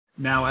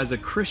Now, as a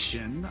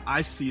Christian,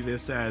 I see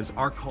this as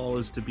our call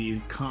is to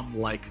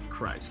become like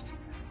Christ.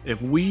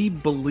 If we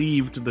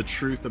believed the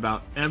truth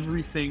about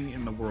everything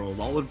in the world,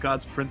 all of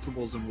God's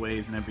principles and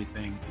ways and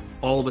everything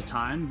all the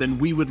time, then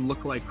we would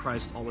look like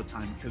Christ all the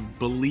time, because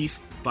belief,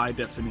 by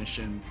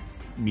definition,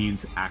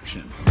 means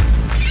action.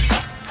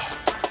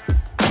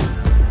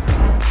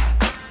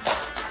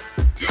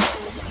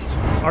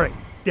 All right,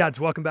 dads,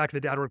 welcome back to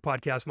the Dadwork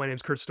Podcast. My name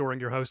is Kurt Storing,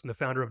 your host and the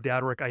founder of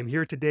Dadwork. I'm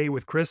here today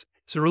with Chris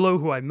Cirullo,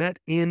 who I met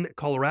in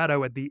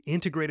Colorado at the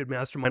Integrated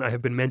Mastermind I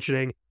have been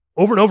mentioning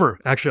over and over,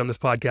 actually, on this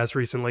podcast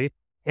recently.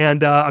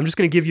 And I'm just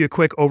going to give you a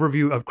quick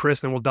overview of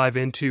Chris, and then we'll dive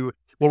into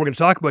what we're going to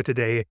talk about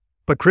today.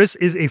 But Chris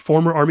is a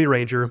former Army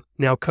Ranger,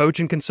 now coach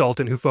and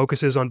consultant who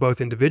focuses on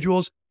both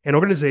individuals and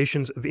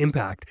organizations of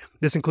impact.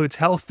 This includes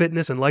health,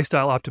 fitness, and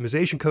lifestyle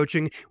optimization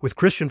coaching with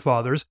Christian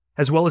fathers,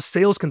 as well as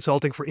sales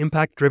consulting for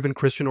impact-driven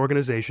Christian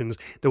organizations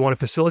that want to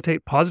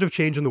facilitate positive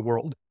change in the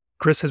world.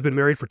 Chris has been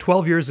married for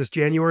 12 years this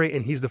January,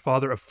 and he's the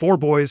father of 4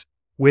 boys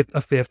with a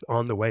 5th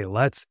on the way.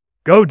 Let's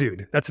go,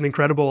 dude. That's an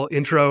incredible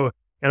intro,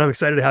 and I'm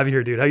excited to have you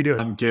here, dude. How you doing?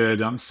 I'm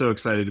good. I'm so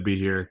excited to be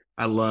here.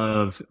 I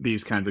love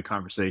these kinds of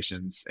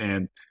conversations.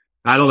 And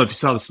I don't know if you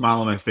saw the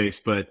smile on my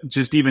face, but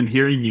just even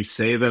hearing you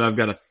say that I've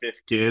got a 5th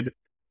kid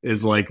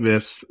is like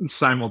this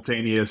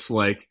simultaneous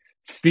like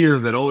fear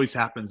that always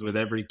happens with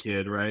every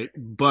kid, right?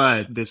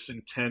 But this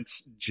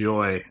intense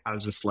joy, I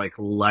was just like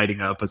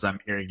lighting up as I'm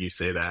hearing you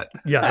say that.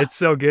 Yeah, it's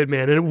so good,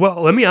 man. And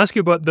well, let me ask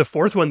you about the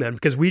 4th one then,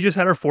 because we just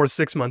had our 4th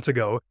 6 months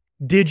ago.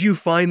 Did you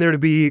find there to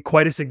be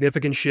quite a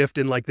significant shift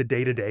in like the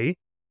day-to-day?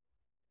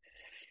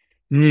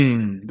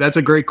 That's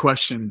a great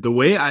question. The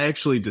way I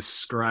actually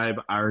describe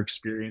our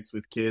experience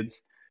with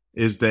kids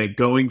is that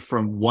going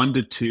from 1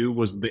 to 2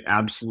 was the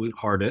absolute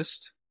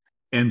hardest.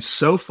 And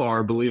so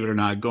far, believe it or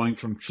not, going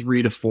from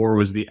 3 to 4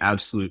 was the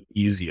absolute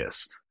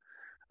easiest.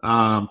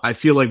 I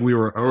feel like we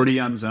were already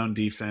on zone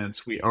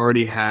defense. We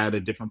already had a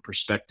different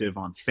perspective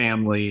on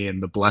family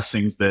and the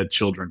blessings that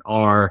children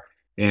are.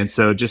 And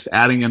so just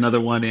adding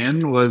another one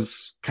in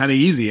was kind of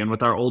easy. And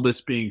with our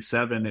oldest being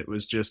 7, it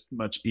was just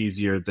much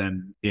easier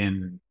than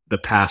in the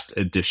past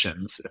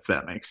editions, if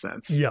that makes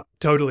sense. Yeah,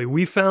 totally.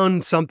 We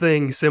found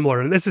something similar,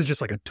 and this is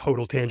just like a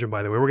total tangent,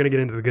 by the way. We're going to get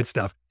into the good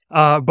stuff.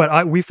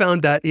 We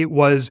found that it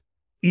was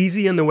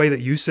easy in the way that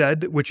you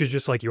said, which is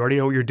just like you already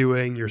know what you're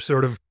doing. You're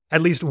sort of,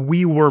 at least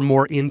we were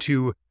more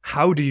into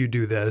how do you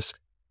do this?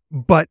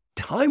 But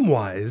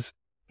time-wise,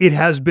 it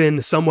has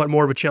been somewhat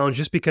more of a challenge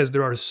just because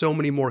there are so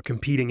many more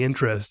competing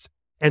interests.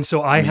 And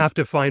so I have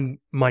to find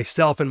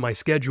myself and my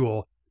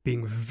schedule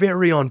being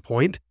very on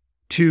point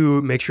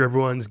to make sure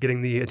everyone's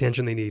getting the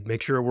attention they need,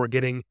 make sure we're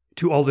getting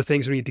to all the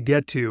things we need to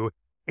get to.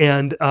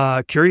 And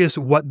curious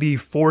what the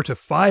 4 to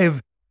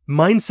 5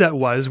 mindset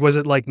was. Was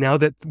it like, now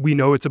that we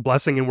know it's a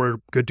blessing and we're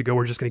good to go,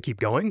 we're just going to keep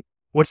going?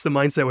 What's the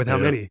mindset with how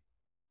many?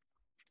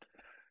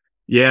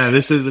 Yeah,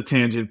 this is a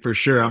tangent for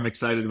sure. I'm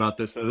excited about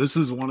this. So this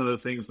is one of the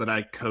things that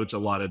I coach a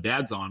lot of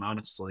dads on,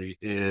 honestly,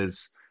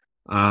 is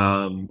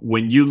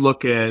when you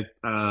look at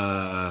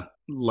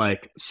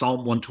like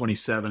Psalm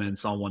 127 and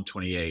Psalm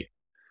 128,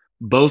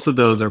 both of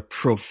those are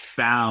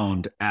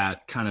profound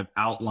at kind of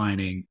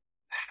outlining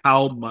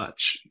how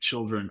much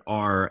children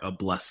are a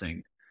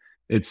blessing.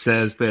 It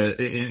says that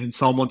in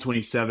Psalm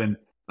 127,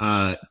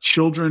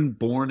 children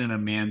born in a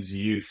man's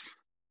youth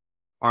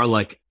are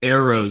like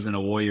arrows in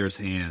a warrior's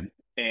hand,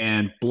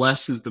 and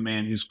blessed is the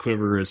man whose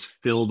quiver is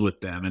filled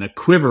with them. And a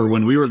quiver,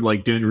 when we were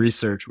like doing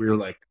research, we were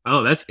like,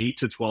 oh, that's 8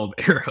 to 12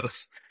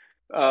 arrows.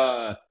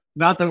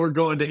 Not that we're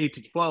going to 8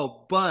 to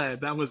 12, but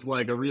that was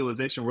like a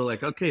realization. We're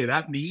like, okay,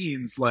 that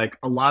means like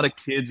a lot of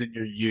kids in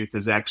your youth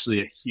is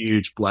actually a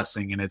huge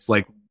blessing. And it's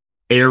like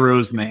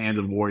arrows in the hand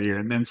of a warrior.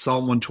 And then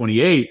Psalm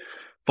 128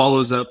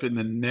 follows up in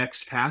the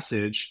next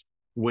passage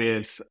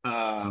with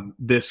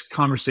this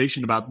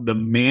conversation about the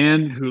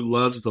man who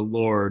loves the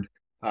Lord.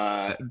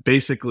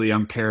 Basically,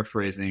 I'm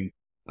paraphrasing.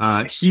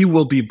 He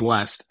will be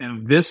blessed,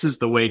 and this is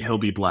the way he'll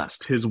be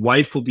blessed. His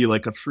wife will be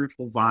like a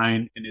fruitful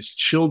vine, and his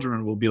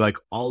children will be like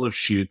olive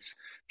shoots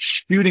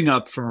shooting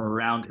up from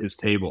around his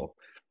table.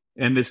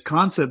 And this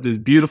concept is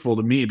beautiful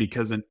to me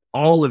because an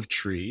olive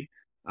tree,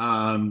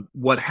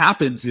 what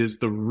happens is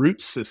the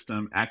root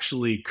system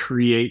actually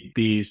create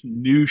these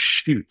new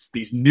shoots,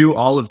 these new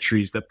olive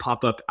trees that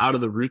pop up out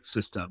of the root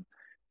system.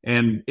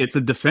 And it's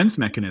a defense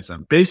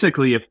mechanism.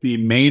 Basically, if the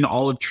main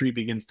olive tree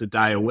begins to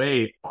die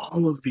away,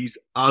 all of these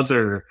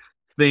other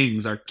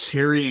things are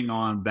carrying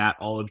on that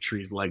olive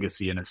tree's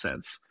legacy in a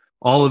sense.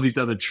 All of these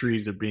other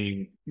trees are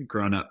being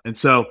grown up. And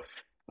so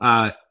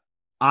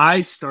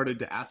I started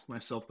to ask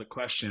myself the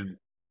question,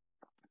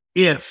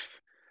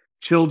 if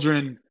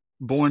children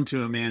born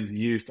to a man's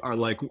youth are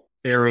like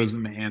arrows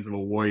in the hands of a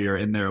warrior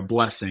and they're a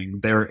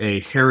blessing, they're a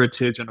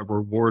heritage and a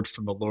reward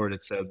from the Lord,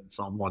 it says in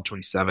Psalm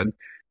 127.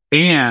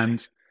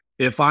 And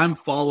if I'm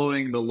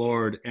following the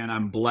Lord and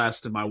I'm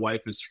blessed and my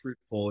wife is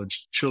fruitful and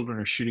children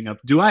are shooting up,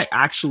 do I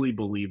actually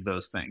believe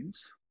those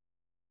things?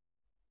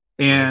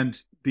 And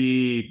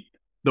the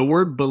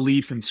word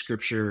belief in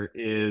Scripture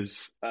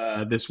is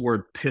this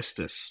word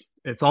pistis,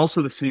 It's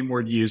also the same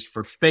word used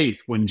for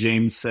faith when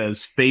James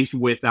says faith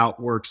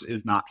without works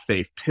is not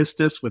faith.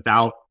 Pistis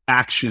without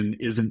action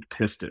isn't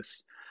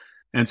pistis.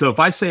 And so if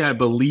I say I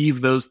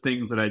believe those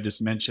things that I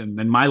just mentioned,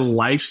 then my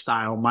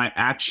lifestyle, my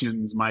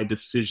actions, my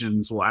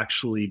decisions will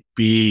actually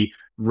be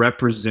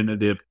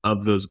representative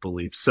of those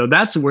beliefs. So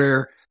that's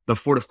where the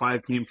 4 to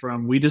 5 came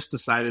from. We just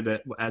decided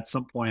that at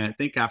some point, I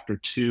think after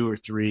 2 or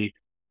 3,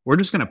 we're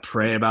just going to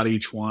pray about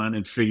each one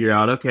and figure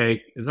out,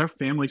 okay, is our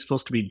family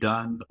supposed to be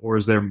done or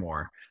is there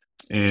more?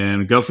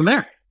 And go from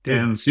there. Dude,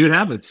 and see what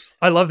happens.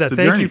 I love that. It's a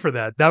Thank journey. you for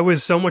that. That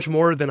was so much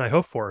more than I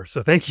hoped for.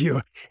 So thank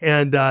you.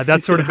 And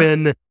that's sort of Yeah.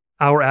 been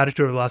our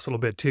attitude over the last little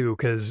bit too,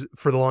 because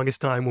for the longest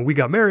time when we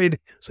got married,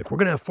 it's like, we're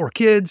going to have 4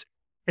 kids.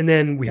 And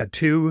then we had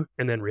 2,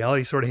 and then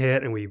reality sort of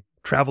hit, and we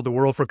traveled the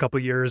world for a couple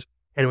of years,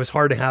 and it was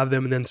hard to have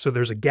them. And then so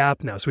there's a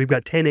gap now. So we've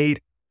got 10, 8,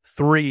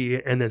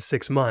 3, and then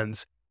 6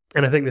 months.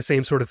 And I think the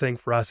same sort of thing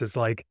for us is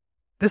like,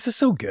 this is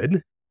so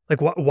good. Like,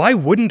 why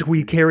wouldn't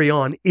we carry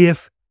on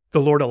if the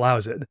Lord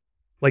allows it?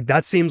 Like,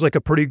 that seems like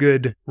a pretty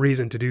good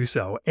reason to do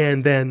so.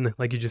 And then,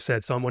 like you just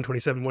said, Psalm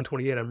 127,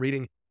 128, I'm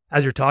reading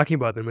as you're talking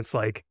about them. It's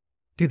like,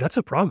 dude, that's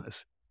a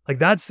promise. Like,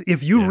 that's,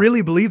 if you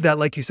really believe that,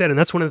 like you said, and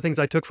that's one of the things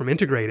I took from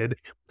Integrated,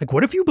 like,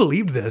 what if you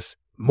believed this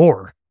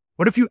more?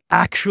 What if you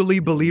actually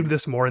believed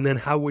this more? And then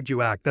how would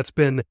you act? That's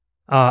been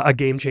a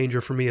game changer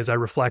for me as I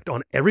reflect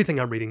on everything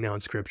I'm reading now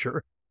in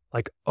Scripture.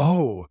 Like,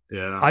 oh,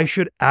 I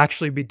should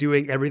actually be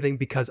doing everything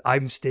because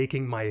I'm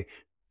staking my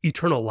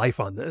eternal life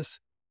on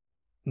this.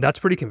 That's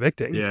pretty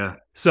convicting. Yeah.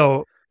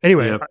 So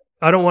anyway,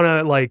 I don't want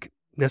to like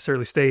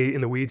necessarily stay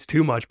in the weeds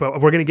too much, but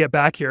we're going to get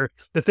back here.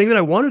 The thing that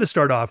I wanted to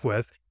start off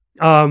with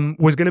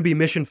was going to be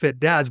mission fit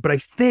dads, but I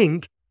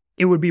think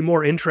it would be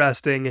more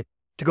interesting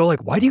to go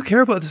like, why do you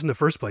care about this in the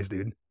first place,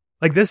 dude?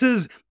 Like, this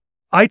is,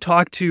 I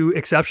talk to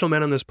exceptional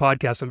men on this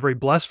podcast. I'm very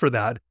blessed for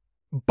that,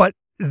 but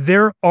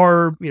there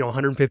are,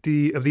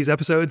 150 of these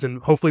episodes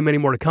and hopefully many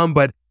more to come,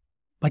 but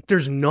like,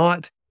 there's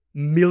not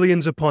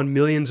millions upon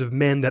millions of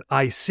men that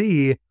I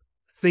see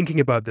thinking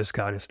about this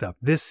kind of stuff.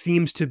 This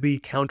seems to be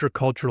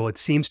countercultural. It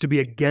seems to be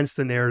against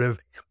the narrative.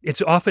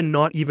 It's often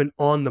not even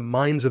on the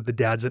minds of the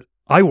dads that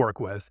I work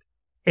with.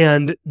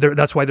 And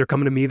that's why they're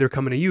coming to me. They're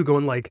coming to you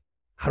going like,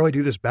 how do I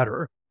do this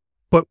better?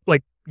 But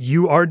like,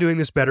 you are doing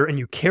this better and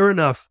you care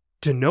enough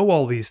to know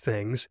all these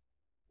things.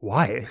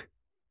 Why?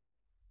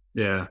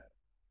 Yeah.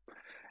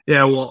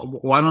 Yeah, well,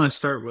 why don't I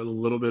start with a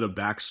little bit of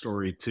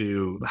backstory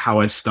to how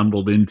I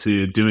stumbled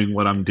into doing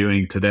what I'm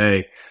doing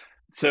today.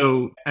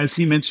 So, as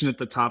he mentioned at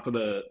the top of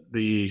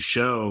the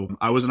show,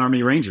 I was an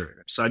Army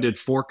Ranger. So I did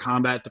 4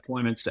 combat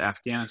deployments to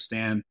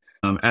Afghanistan.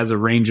 As a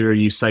Ranger,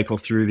 you cycle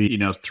through the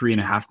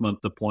 3.5-month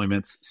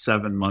deployments,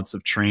 7 months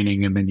of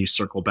training, and then you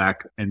circle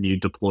back and you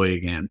deploy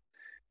again.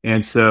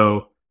 And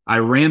so I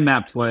ran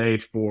that play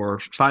for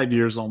 5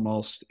 years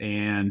almost.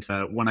 And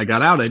when I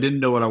got out, I didn't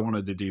know what I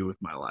wanted to do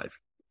with my life.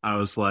 I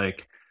was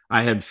like,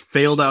 I had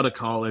failed out of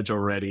college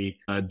already,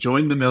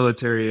 joined the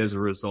military as a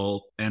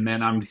result. And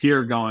then I'm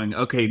here going,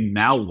 okay,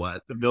 now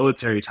what? The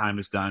military time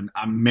is done.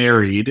 I'm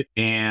married.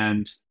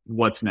 And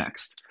what's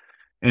next?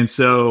 And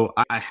so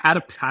I had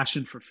a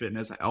passion for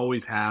fitness. I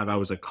always have. I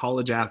was a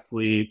college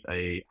athlete,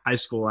 a high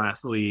school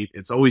athlete.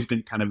 It's always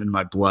been kind of in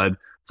my blood.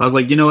 So I was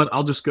like, you know what?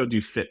 I'll just go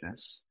do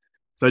fitness.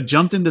 So I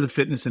jumped into the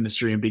fitness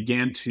industry and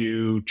began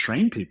to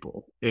train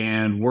people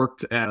and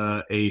worked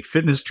as a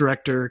fitness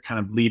director, kind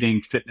of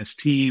leading fitness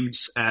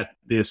teams at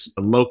this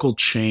local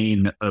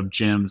chain of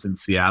gyms in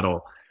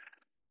Seattle.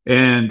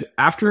 And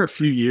after a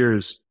few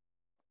years,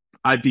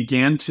 I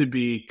began to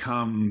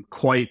become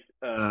quite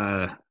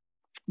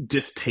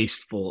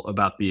distasteful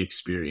about the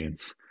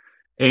experience.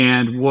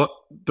 And what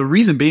the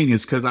reason being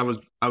is because I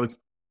was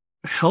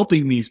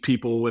helping these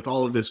people with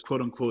all of this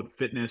quote unquote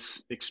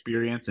fitness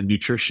experience and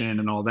nutrition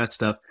and all that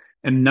stuff.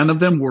 And none of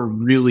them were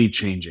really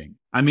changing.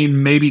 I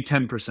mean, maybe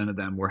 10% of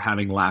them were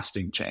having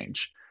lasting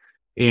change.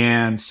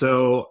 And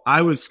so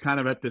I was kind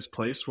of at this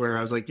place where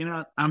I was like,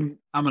 I'm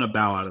going to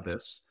bow out of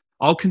this.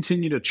 I'll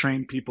continue to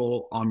train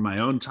people on my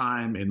own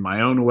time in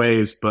my own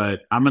ways,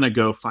 but I'm going to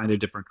go find a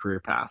different career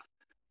path.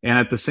 And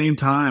at the same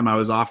time, I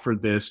was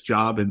offered this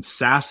job in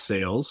SaaS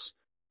sales,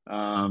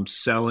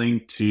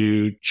 selling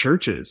to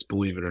churches,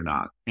 believe it or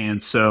not.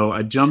 And so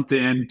I jumped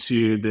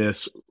into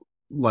this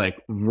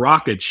like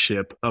rocket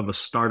ship of a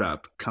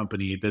startup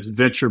company, this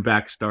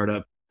venture-backed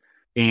startup.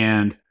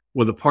 And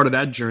with a part of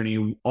that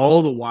journey,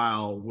 all the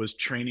while was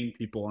training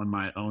people on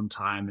my own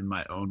time in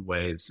my own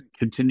ways,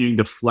 continuing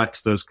to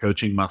flex those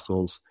coaching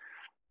muscles.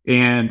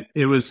 And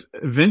it was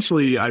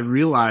eventually I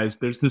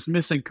realized there's this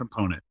missing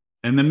component.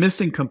 And the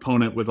missing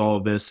component with all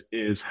of this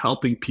is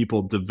helping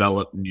people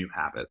develop new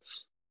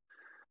habits.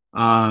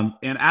 And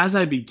as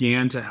I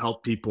began to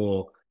help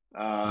people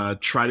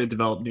try to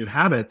develop new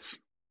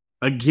habits,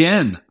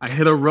 again, I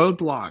hit a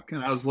roadblock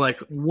and I was like,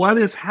 what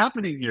is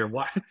happening here?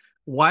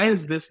 Why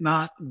is this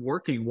not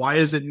working? Why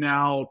is it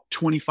now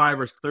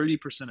 25 or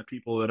 30% of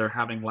people that are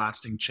having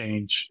lasting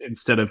change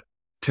instead of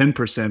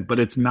 10%,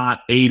 but it's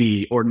not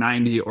 80 or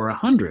 90 or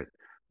 100?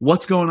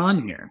 What's going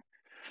on here?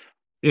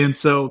 And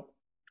so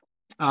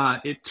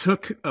It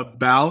took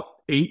about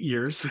 8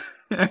 years,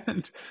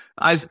 and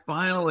I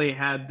finally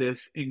had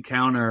this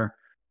encounter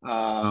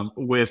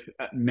with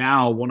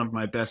now one of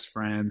my best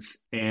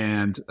friends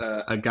and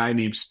a guy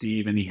named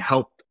Steve, and he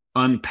helped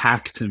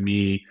unpack to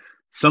me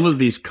some of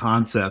these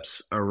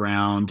concepts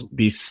around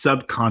these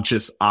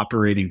subconscious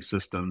operating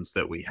systems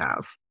that we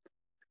have.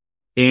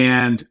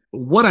 And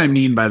what I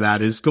mean by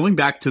that is going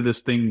back to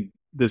this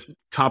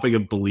topic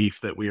of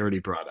belief that we already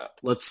brought up.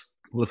 Let's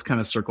kind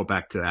of circle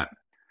back to that.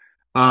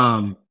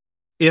 Um,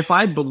 if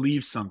I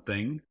believe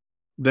something,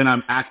 then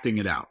I'm acting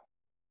it out.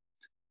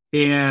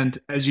 And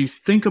as you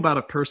think about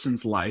a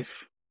person's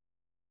life,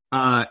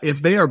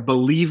 if they are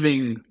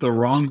believing the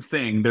wrong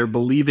thing, they're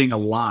believing a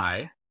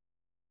lie,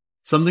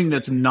 something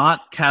that's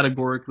not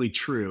categorically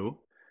true,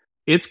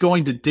 it's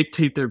going to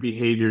dictate their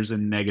behaviors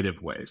in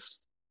negative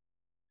ways.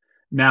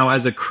 Now,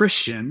 as a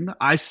Christian,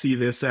 I see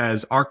this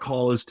as our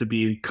call is to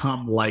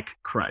become like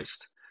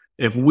Christ.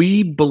 If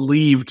we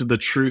believed the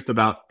truth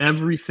about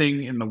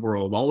everything in the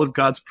world, all of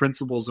God's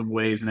principles and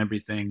ways and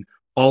everything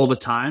all the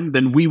time,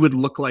 then we would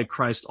look like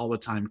Christ all the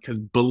time because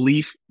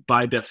belief,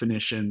 by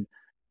definition,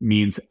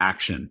 means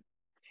action.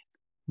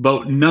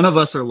 But none of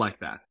us are like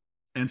that.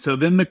 And so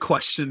then the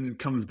question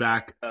comes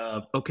back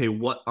of, okay,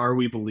 what are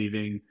we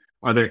believing?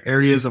 Are there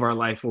areas of our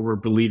life where we're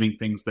believing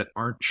things that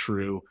aren't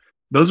true?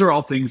 Those are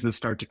all things that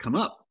start to come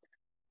up.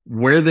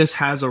 Where this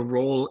has a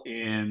role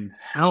in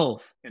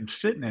health and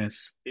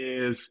fitness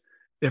is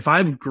if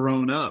I've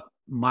grown up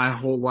my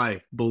whole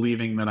life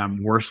believing that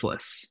I'm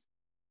worthless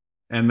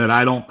and that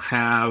I don't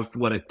have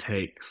what it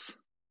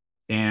takes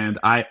and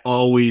I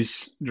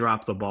always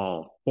drop the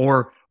ball,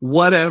 or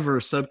whatever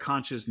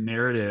subconscious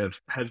narrative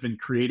has been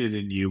created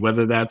in you,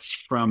 whether that's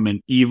from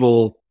an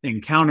evil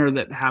encounter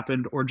that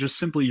happened or just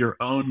simply your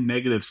own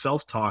negative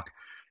self-talk,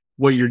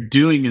 what you're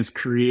doing is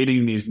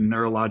creating these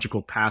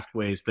neurological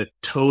pathways that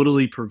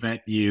totally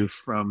prevent you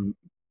from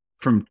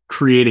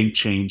creating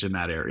change in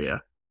that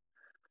area.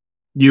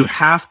 You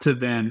have to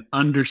then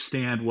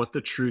understand what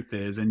the truth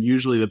is, and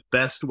usually the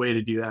best way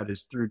to do that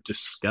is through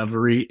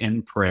discovery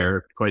and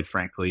prayer, quite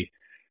frankly.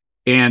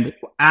 And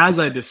as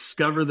I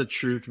discover the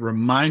truth,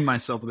 remind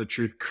myself of the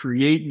truth,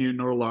 create new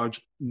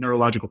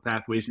neurological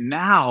pathways,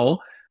 now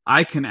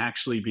I can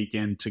actually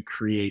begin to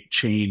create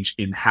change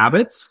in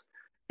habits.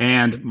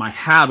 And my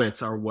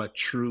habits are what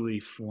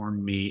truly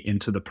form me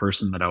into the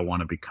person that I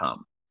want to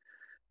become.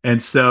 And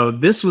so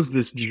this was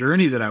this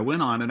journey that I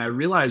went on, and I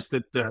realized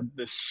that the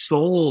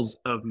souls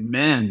of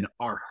men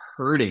are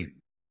hurting,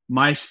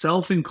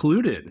 myself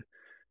included.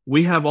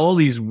 We have all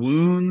these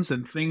wounds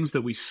and things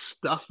that we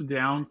stuff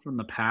down from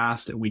the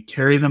past and we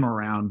carry them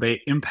around.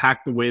 They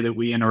impact the way that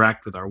we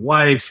interact with our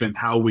wife and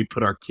how we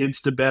put our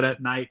kids to bed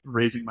at night,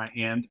 raising my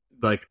hand.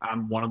 Like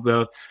I'm one of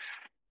the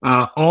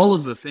all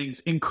of the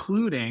things,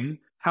 including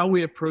how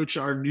we approach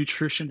our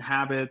nutrition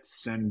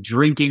habits and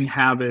drinking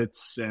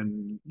habits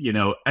and,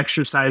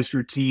 exercise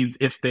routines,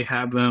 if they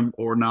have them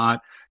or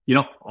not,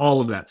 all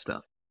of that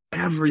stuff.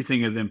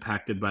 Everything is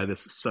impacted by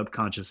this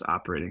subconscious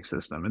operating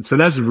system. And so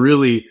that's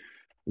really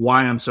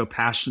why I'm so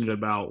passionate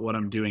about what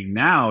I'm doing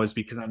now, is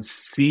because I'm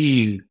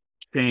seeing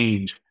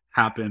change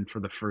happen for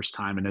the first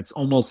time. And it's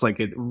almost like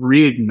it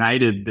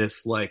reignited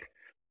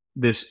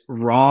this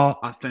raw,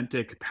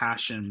 authentic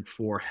passion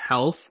for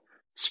health,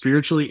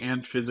 spiritually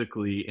and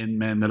physically, in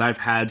men that I've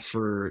had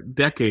for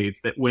decades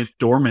that went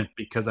dormant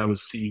because I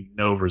was seeing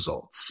no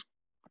results.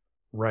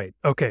 Right.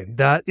 Okay.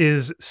 That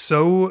is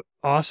so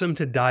awesome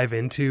to dive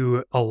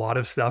into a lot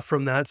of stuff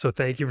from that. So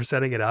thank you for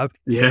setting it up.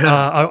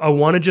 Yeah. I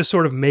want to just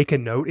sort of make a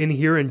note in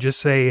here and just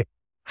say,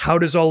 how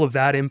does all of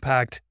that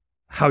impact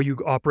how you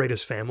operate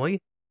as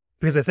family?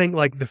 Because I think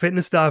like the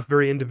fitness stuff,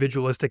 very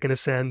individualistic in a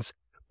sense,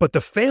 but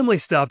the family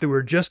stuff that we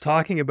were just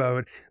talking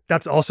about,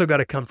 that's also got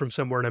to come from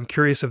somewhere. And I'm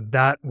curious if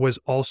that was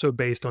also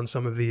based on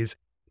some of these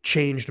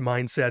changed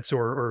mindsets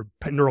or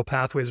neural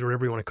pathways or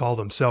whatever you want to call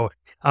them. So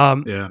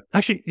Yeah.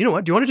 actually, you know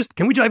what? Do you want to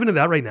can we dive into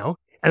that right now?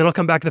 And then I'll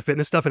come back to the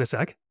fitness stuff in a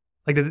sec.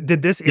 Like,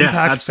 did this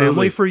impact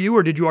family for you,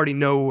 or did you already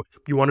know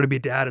you wanted to be a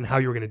dad and how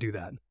you were going to do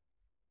that?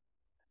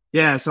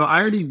 Yeah, so I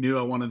already knew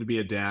I wanted to be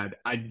a dad.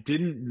 I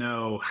didn't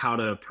know how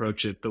to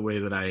approach it the way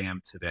that I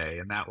am today.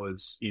 And that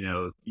was,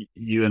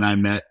 you and I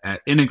met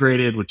at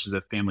Integrated, which is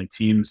a family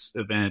teams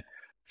event.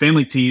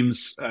 Family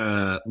teams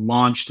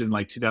launched in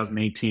like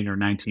 2018 or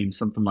 19,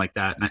 something like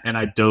that. And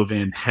I dove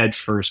in head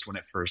first when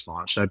it first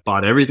launched. I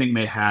bought everything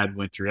they had,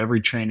 went through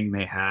every training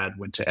they had,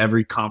 went to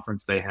every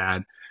conference they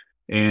had.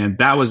 And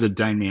that was a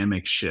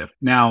dynamic shift.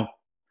 Now,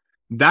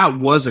 that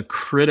was a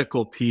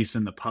critical piece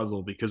in the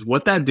puzzle, because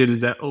what that did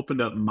is that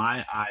opened up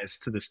my eyes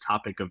to this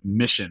topic of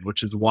mission,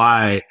 which is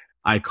why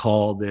I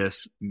call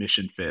this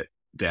Mission Fit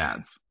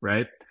Dads,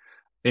 right?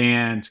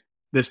 And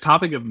this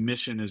topic of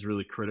mission is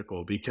really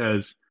critical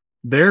because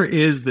there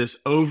is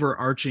this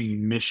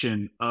overarching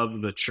mission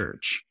of the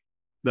church.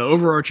 The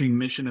overarching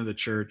mission of the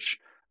church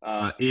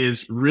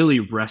is really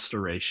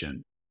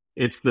restoration.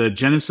 It's the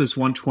Genesis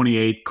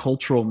 1:28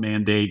 cultural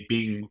mandate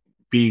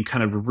being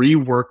kind of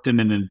reworked in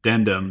an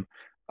addendum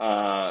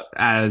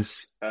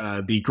as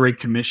the Great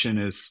Commission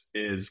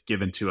is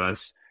given to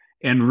us.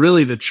 And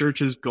really, the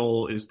church's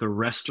goal is the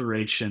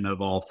restoration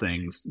of all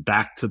things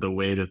back to the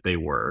way that they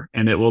were.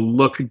 And it will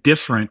look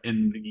different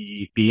in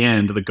the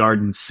end, the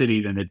garden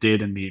city, than it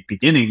did in the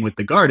beginning with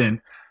the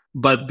garden.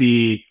 But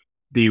the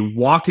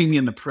walking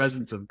in the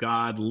presence of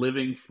God,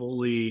 living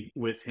fully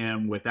with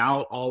Him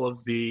without all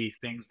of the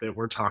things that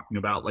we're talking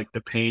about, like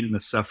the pain and the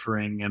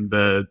suffering and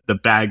the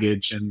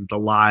baggage and the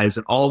lies,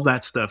 and all of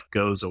that stuff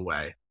goes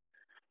away.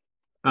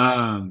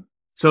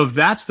 So if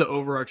that's the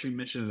overarching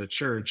mission of the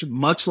church,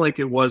 much like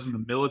it was in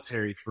the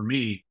military for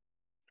me,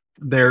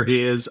 there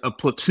is a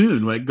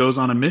platoon that goes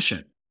on a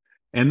mission.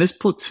 And this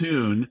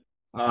platoon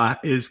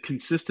is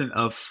consistent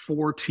of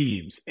 4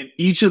 teams. And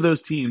each of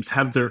those teams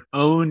have their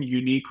own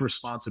unique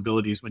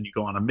responsibilities when you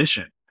go on a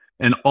mission.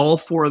 And all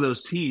 4 of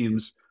those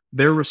teams,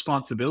 their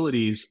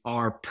responsibilities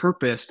are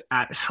purposed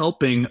at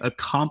helping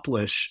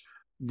accomplish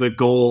the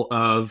goal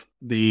of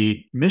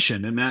the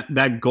mission. And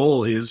that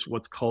goal is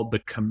what's called the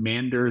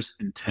commander's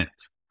intent.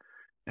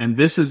 And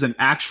this is an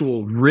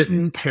actual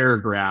written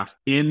paragraph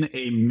in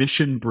a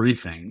mission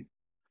briefing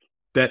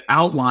that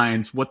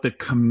outlines what the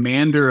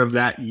commander of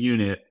that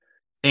unit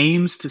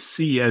aims to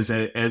see as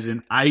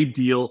an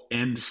ideal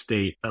end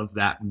state of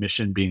that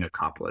mission being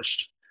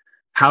accomplished.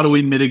 How do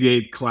we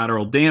mitigate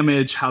collateral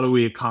damage? How do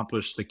we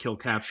accomplish the kill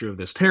capture of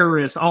this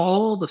terrorist?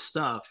 All the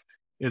stuff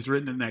is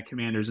written in that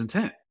commander's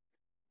intent.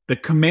 The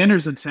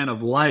commander's intent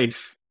of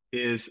life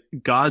is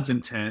God's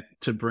intent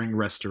to bring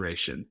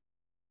restoration.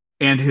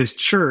 And his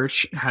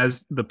church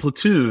the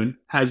platoon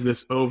has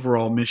this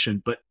overall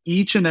mission, but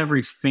each and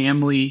every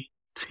family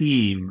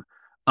team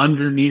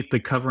underneath the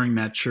covering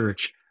that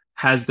church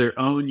has their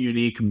own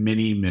unique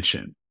mini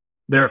mission,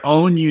 their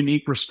own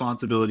unique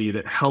responsibility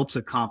that helps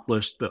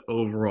accomplish the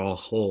overall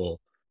whole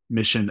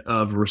mission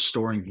of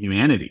restoring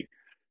humanity.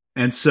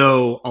 And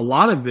so a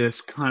lot of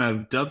this kind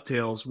of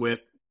dovetails with,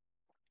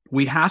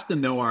 we have to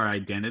know our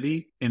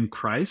identity in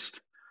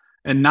Christ,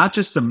 and not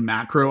just a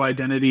macro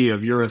identity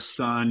of you're a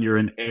son, you're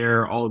an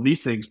heir, all of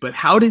these things, but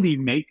how did he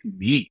make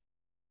me?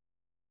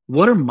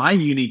 What are my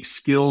unique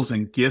skills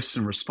and gifts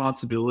and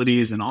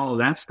responsibilities and all of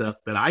that stuff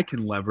that I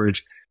can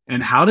leverage?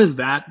 And how does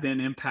that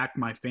then impact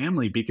my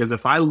family? Because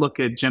if I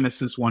look at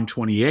Genesis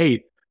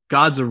 1:28,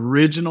 God's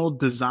original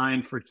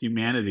design for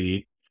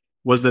humanity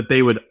was that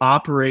they would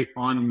operate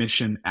on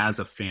mission as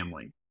a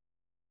family.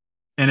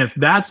 And if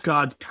that's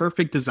God's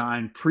perfect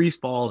design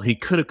pre-fall, he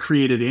could have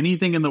created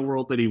anything in the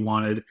world that he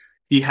wanted.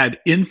 He had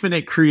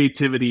infinite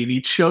creativity and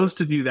he chose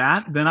to do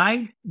that. Then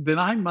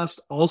I must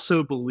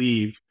also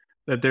believe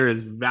that there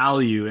is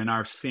value in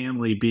our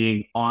family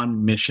being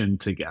on mission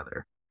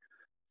together.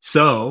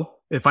 So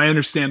if I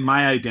understand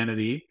my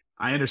identity,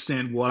 I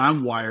understand what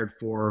I'm wired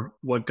for,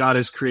 what God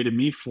has created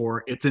me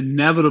for, it's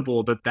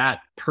inevitable that that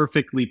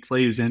perfectly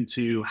plays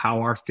into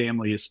how our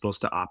family is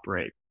supposed to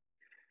operate.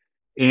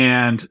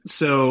 And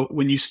so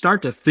when you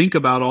start to think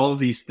about all of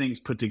these things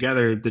put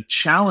together, the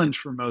challenge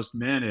for most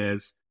men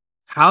is,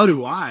 how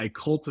do I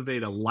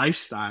cultivate a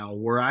lifestyle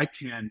where I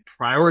can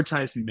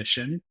prioritize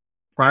mission,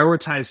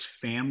 prioritize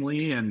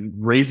family and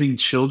raising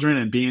children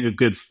and being a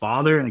good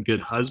father and a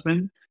good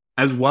husband,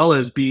 as well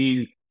as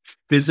being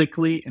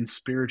physically and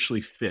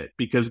spiritually fit?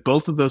 Because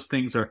both of those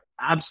things are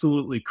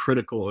absolutely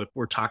critical if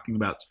we're talking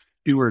about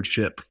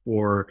stewardship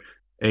for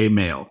a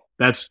male.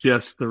 That's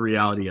just the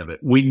reality of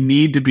it. We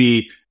need to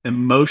be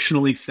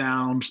emotionally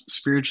sound,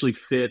 spiritually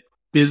fit,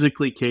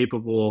 physically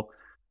capable,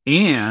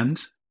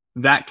 and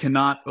that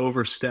cannot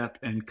overstep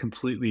and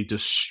completely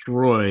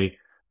destroy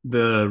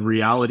the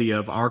reality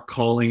of our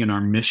calling and our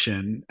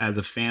mission as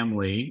a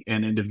family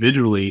and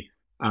individually,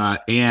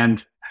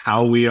 and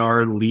how we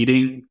are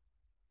leading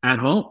at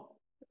home.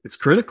 It's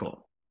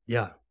critical.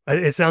 Yeah.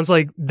 It sounds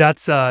like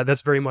that's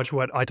very much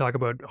what I talk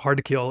about. Hard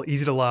to kill,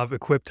 easy to love,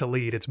 equipped to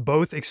lead. It's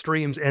both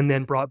extremes and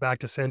then brought back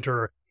to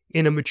center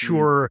in a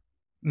mature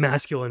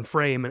masculine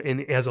frame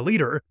and as a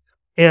leader.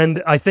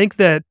 And I think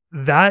that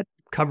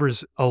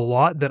covers a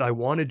lot that I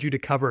wanted you to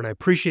cover. And I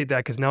appreciate that,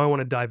 because now I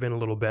want to dive in a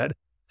little bit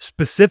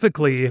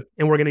specifically,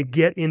 and we're going to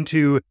get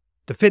into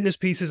the fitness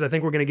pieces. I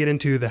think we're going to get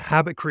into the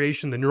habit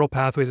creation, the neural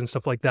pathways and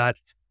stuff like that.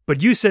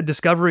 But you said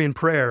discovery and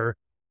prayer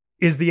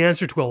is the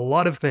answer to a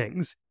lot of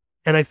things.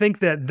 And I think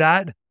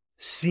that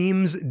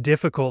seems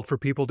difficult for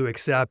people to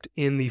accept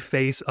in the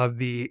face of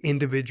the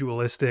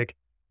individualistic,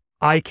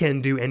 I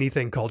can do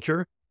anything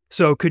culture.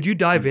 So could you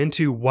dive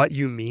into what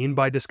you mean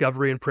by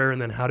discovery and prayer,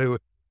 and then how to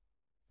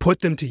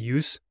put them to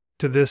use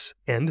to this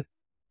end?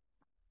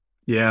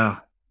 Yeah.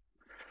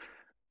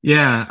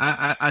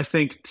 I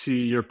think, to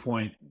your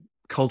point,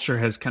 culture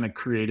has kind of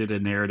created a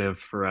narrative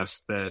for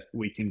us that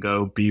we can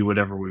go be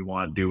whatever we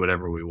want, do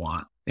whatever we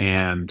want.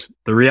 And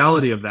the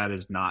reality of that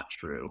is not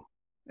true,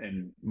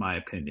 in my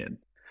opinion.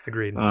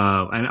 Agreed.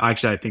 And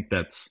actually, I think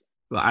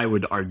I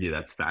would argue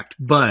that's fact.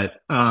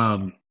 But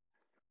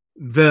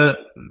the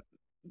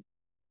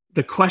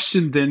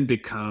question then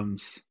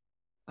becomes,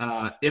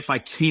 if I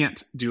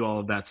can't do all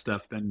of that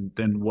stuff, then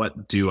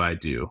what do I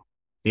do?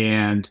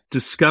 And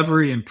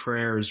discovery and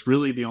prayer is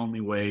really the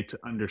only way to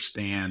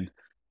understand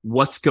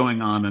what's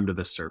going on under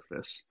the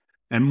surface.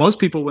 And most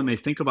people, when they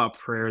think about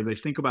prayer, they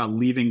think about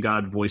leaving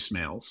God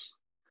voicemails.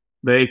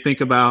 They think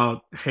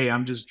about, hey,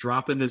 I'm just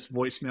dropping this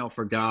voicemail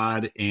for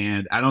God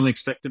and I don't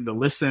expect him to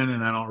listen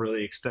and I don't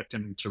really expect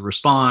him to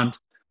respond.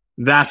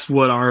 That's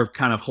what our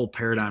kind of whole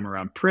paradigm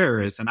around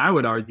prayer is. And I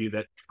would argue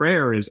that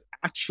prayer is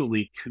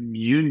actually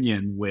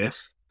communion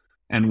with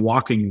and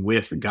walking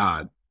with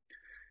God.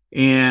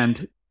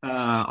 And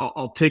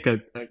I'll take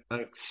a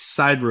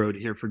side road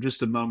here for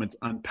just a moment to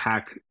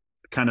unpack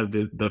kind of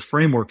the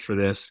framework for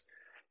this.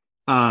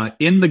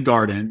 In the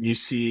garden, you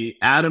see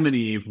Adam and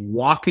Eve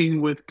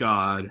walking with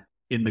God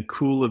in the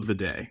cool of the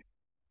day.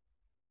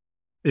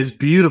 Is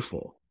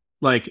beautiful.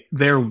 Like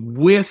they're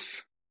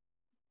with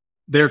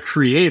their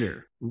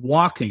creator,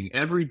 walking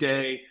every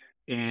day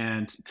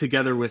and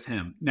together with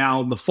him.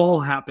 Now, the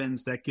fall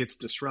happens, that gets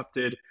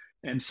disrupted.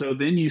 And so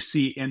then you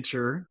see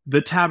enter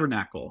the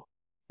tabernacle.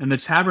 And the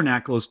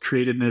tabernacle is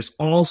created, and there's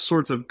all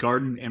sorts of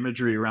garden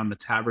imagery around the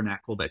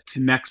tabernacle that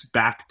connects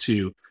back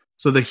to.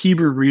 So the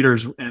Hebrew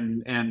readers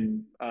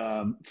and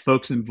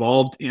folks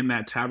involved in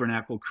that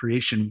tabernacle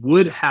creation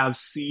would have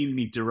seen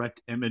the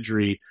direct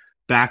imagery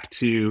back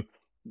to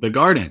the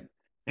garden.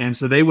 And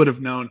so they would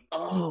have known,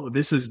 oh,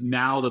 this is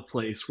now the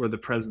place where the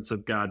presence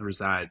of God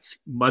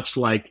resides, much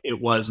like it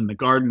was in the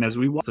garden as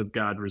we watch of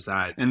God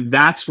reside. And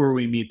that's where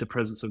we meet the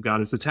presence of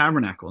God as the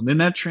tabernacle. And then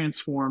that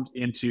transformed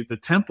into the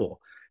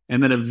temple.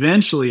 And then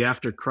eventually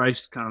after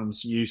Christ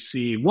comes, you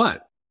see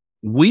what?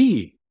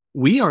 We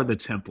are the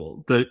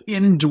temple. The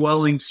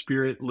indwelling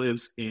spirit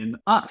lives in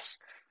us.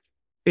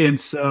 And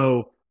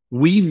so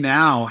we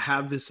now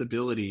have this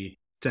ability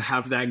to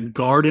have that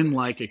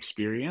garden-like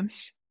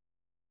experience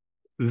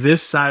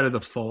this side of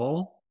the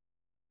fall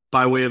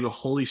by way of the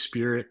Holy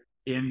Spirit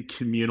in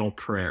communal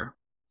prayer.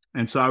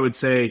 And so I would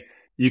say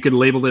you could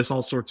label this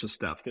all sorts of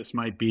stuff. This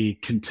might be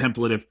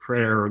contemplative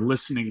prayer or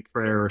listening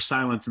prayer or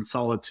silence and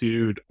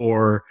solitude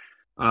or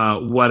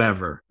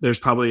whatever. There's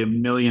probably a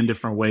million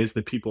different ways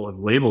that people have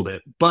labeled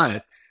it,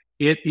 but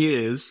it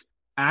is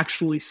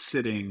actually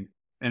sitting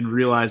and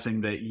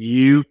realizing that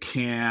you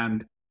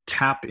can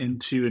tap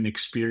into and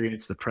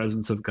experience the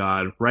presence of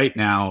God right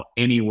now,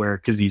 anywhere,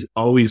 because he's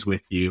always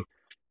with you.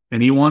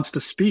 And he wants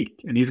to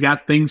speak and he's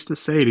got things to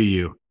say to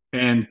you.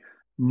 And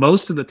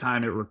most of the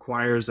time it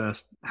requires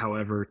us,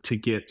 however, to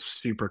get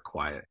super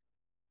quiet.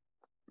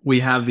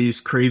 We have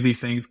these crazy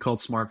things called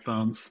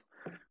smartphones.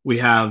 We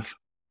have,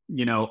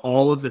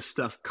 all of this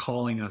stuff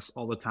calling us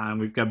all the time.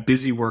 We've got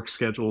busy work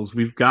schedules.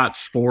 We've got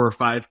 4 or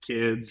 5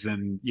 kids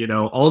and,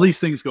 all these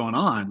things going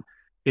on.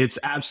 It's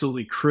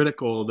absolutely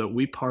critical that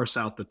we parse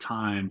out the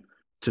time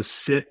to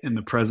sit in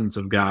the presence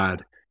of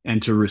God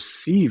and to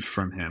receive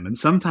from him. And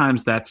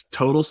sometimes that's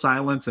total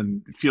silence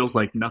and it feels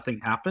like nothing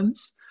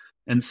happens.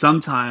 And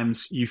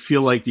sometimes you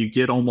feel like you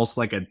get almost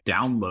like a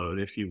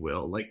download, if you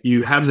will. Like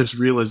you have this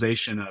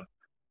realization of,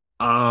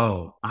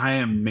 oh, I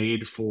am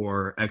made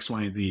for X,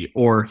 Y, and Z,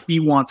 or he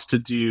wants to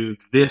do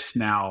this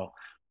now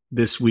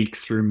this week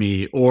through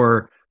me.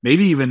 Or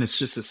maybe even it's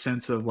just a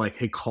sense of like,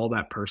 hey, call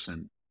that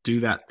person,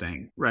 do that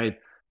thing, right?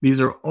 These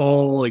are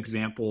all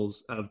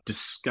examples of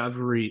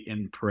discovery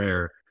in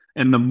prayer.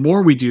 And the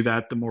more we do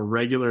that, the more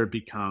regular it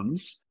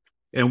becomes.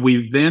 And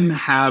we then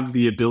have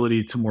the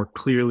ability to more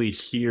clearly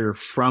hear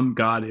from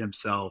God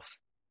himself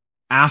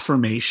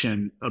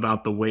affirmation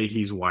about the way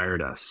he's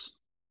wired us.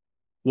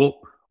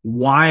 Well,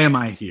 why am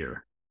I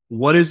here?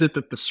 What is it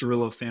that the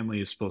Cirullo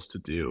family is supposed to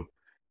do?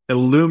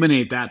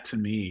 Illuminate that to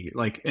me.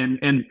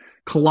 And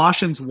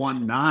Colossians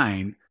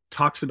 1:9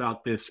 talks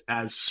about this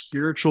as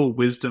spiritual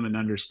wisdom and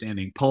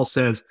understanding. Paul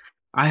says,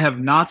 I have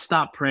not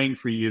stopped praying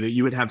for you that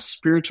you would have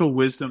spiritual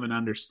wisdom and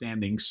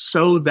understanding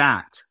so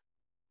that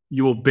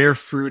you will bear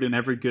fruit in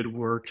every good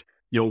work.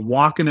 You'll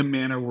walk in a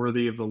manner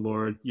worthy of the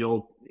Lord.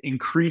 You'll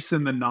increase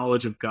in the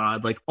knowledge of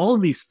God. Like all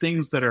of these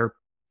things that are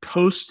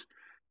post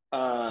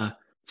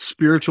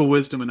spiritual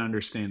wisdom and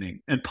understanding.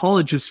 And Paul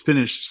had just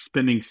finished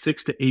spending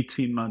 6 to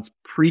 18 months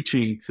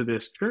preaching to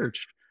this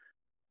church,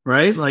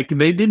 right? Like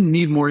they didn't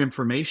need more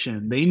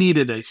information. They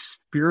needed a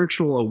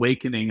spiritual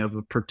awakening of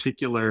a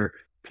particular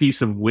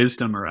piece of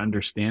wisdom or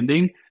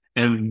understanding.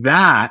 And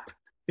that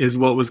is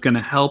what was going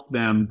to help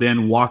them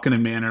then walk in a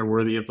manner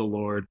worthy of the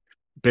Lord,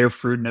 bear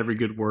fruit in every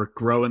good work,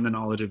 grow in the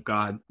knowledge of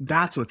God.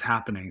 That's what's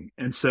happening.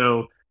 And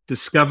so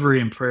discovery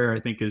and prayer, I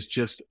think, is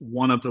just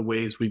one of the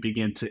ways we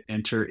begin to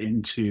enter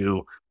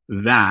into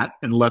that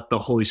and let the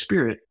Holy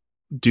Spirit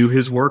do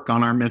his work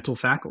on our mental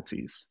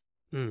faculties.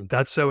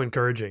 That's so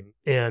encouraging.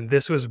 And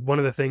this was one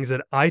of the things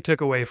that I took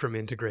away from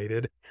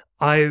Integrated.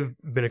 I've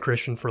been a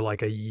Christian for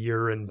like a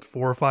year and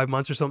 4 or 5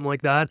 months or something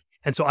like that.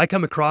 And so I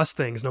come across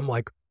things and I'm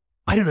like,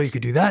 I didn't know you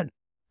could do that.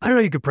 I didn't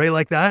know you could pray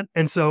like that.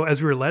 And so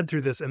as we were led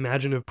through this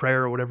imaginative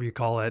prayer or whatever you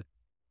call it,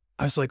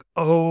 I was like,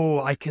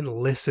 oh, I can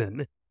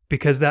listen,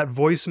 because that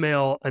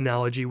voicemail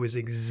analogy was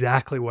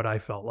exactly what I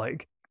felt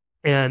like.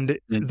 And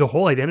the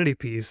whole identity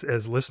piece,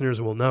 as listeners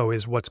will know,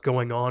 is what's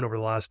going on over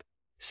the last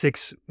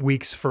 6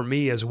 weeks for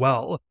me as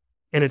well.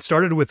 And it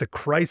started with a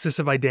crisis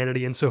of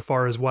identity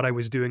insofar as what I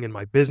was doing in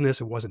my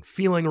business. It wasn't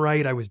feeling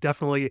right. I was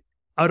definitely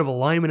out of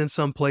alignment in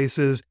some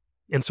places.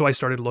 And so I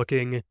started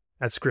looking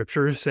at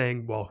scripture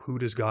saying, well, who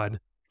does God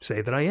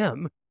say that I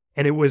am?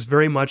 And it was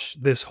very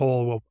much this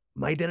whole, well,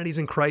 my identity's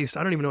in Christ.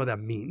 I don't even know what that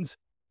means.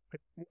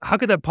 How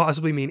could that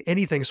possibly mean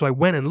anything? So I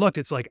went and looked.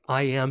 It's like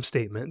I am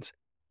statements.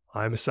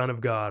 I'm a son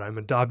of God. I'm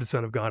an adopted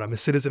son of God. I'm a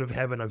citizen of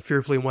heaven. I'm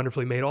fearfully and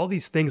wonderfully made. All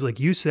these things, like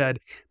you said,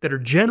 that are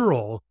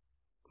general,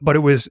 but it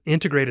was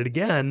integrated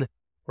again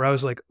where I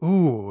was like,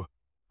 ooh,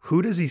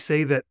 who does he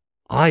say that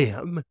I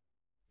am?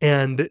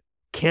 And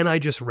can I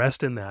just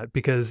rest in that?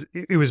 Because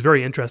it was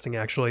very interesting,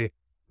 actually,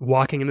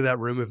 walking into that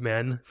room of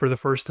men for the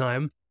first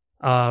time.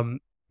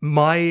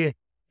 My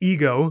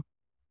ego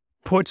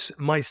puts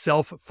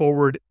myself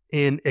forward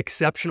in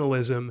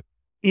exceptionalism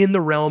in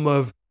the realm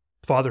of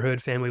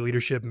fatherhood, family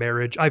leadership,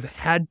 marriage. I've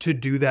had to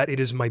do that. It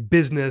is my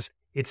business.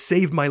 It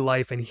saved my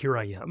life, and here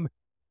I am.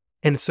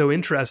 And it's so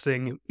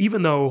interesting,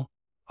 even though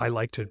I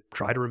like to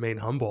try to remain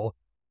humble,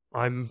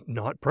 I'm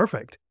not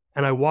perfect.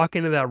 And I walk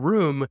into that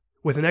room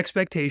with an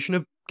expectation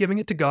of giving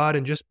it to God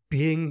and just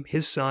being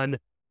his son.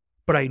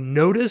 But I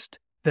noticed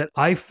that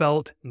I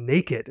felt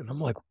naked. And I'm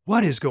like,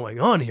 what is going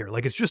on here?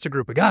 Like, it's just a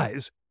group of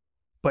guys.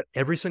 But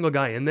every single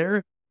guy in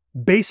there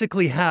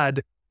basically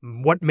had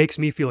what makes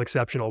me feel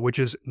exceptional, which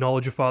is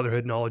knowledge of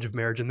fatherhood, knowledge of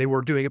marriage. And they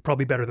were doing it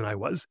probably better than I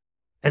was.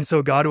 And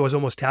so God was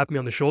almost tapping me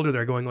on the shoulder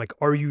there going like,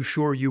 are you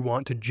sure you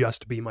want to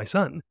just be my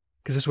son?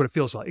 Because this is what it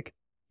feels like.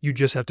 You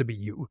just have to be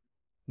you.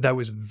 That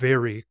was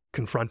very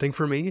confronting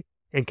for me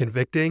and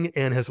convicting,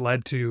 and has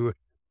led to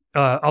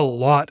a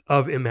lot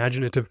of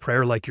imaginative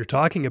prayer like you're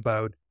talking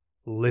about,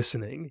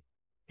 listening.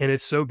 And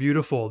it's so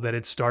beautiful that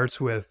it starts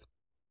with,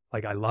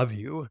 like, I love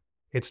you.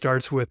 It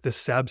starts with the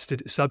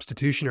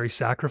substitutionary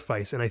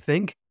sacrifice. And I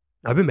think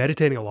I've been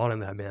meditating a lot on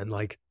that, man.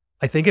 Like,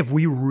 I think if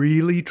we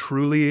really,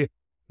 truly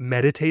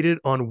meditated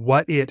on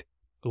what it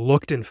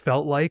looked and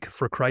felt like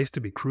for Christ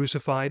to be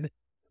crucified,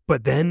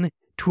 but then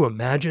to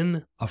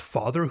imagine a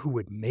father who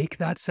would make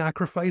that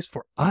sacrifice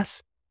for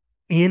us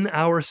in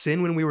our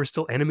sin when we were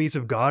still enemies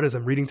of God, as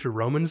I'm reading through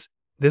Romans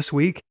this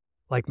week,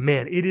 like,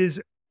 man, it is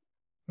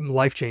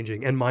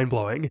life-changing and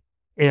mind-blowing.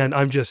 And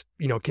I'm just,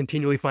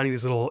 continually finding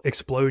these little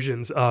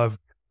explosions of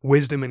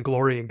wisdom and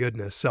glory and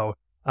goodness. So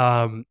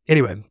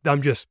anyway,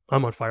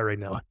 I'm on fire right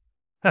now.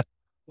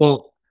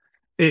 Well,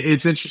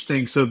 it's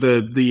interesting. So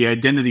the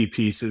identity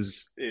piece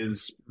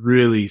is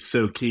really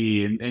so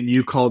key. And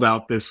you called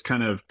out this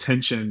kind of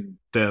tension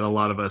that a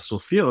lot of us will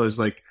feel is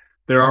like,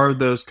 there are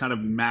those kind of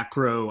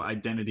macro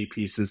identity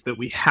pieces that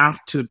we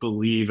have to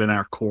believe in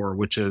our core,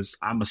 which is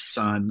I'm a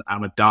son,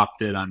 I'm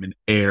adopted, I'm an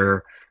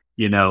heir,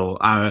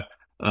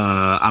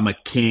 I'm a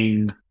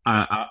king,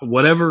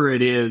 whatever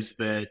it is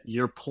that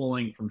you're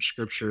pulling from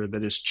scripture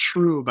that is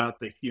true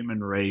about the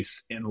human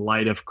race in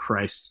light of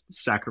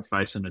Christ's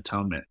sacrifice and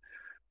atonement.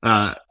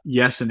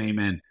 Yes and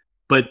amen.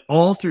 But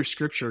all through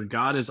scripture,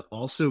 God is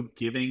also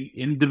giving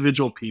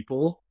individual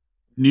people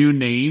new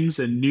names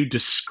and new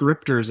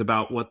descriptors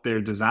about what they're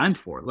designed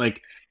for.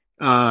 Like,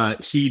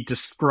 he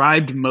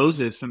described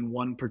Moses in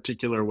one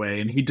particular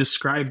way, and he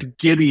described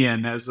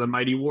Gideon as the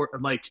mighty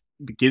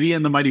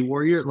Gideon, the mighty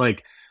warrior,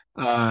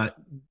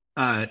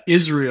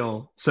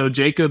 Israel. So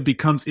Jacob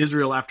becomes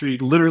Israel after he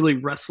literally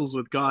wrestles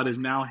with God, is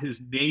now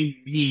his name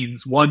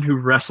means one who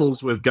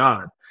wrestles with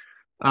God.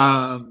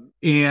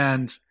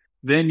 And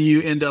then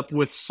you end up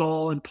with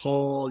Saul and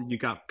Paul. You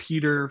got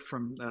Peter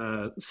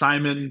from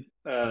Simon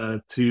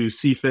to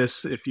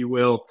Cephas, if you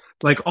will.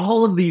 Like,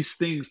 all of these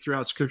things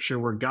throughout scripture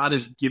where God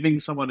is giving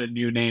someone a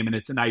new name, and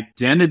it's an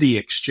identity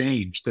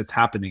exchange that's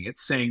happening.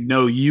 It's saying,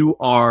 no, you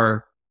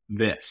are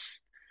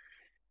this.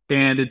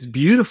 And it's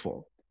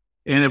beautiful.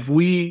 And if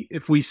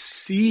we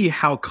see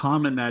how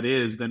common that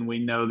is, then we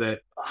know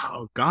that,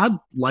 oh, God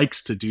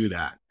likes to do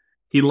that.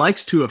 He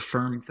likes to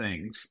affirm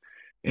things.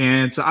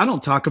 And so I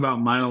don't talk about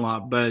mine a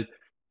lot, but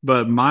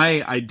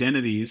my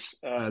identities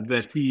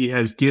that he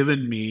has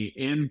given me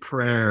in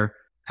prayer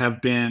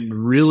have been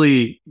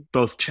really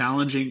both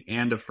challenging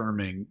and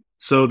affirming.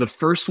 So the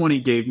first one he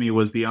gave me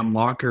was the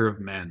unlocker of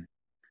men.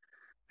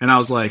 And I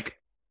was like,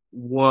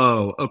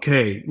 whoa,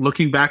 okay,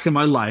 looking back in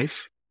my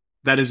life,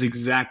 that is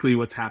exactly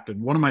what's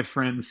happened. One of my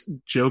friends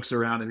jokes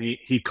around and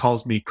he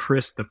calls me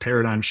Chris, the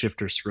paradigm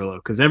shifter Cirullo,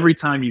 because every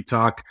time you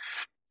talk,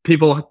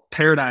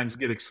 paradigms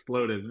get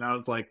exploded. And I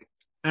was like,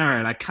 all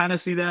right, I kind of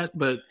see that.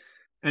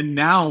 And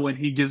now when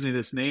he gives me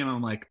this name,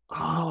 I'm like,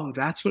 oh,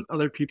 that's what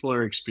other people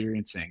are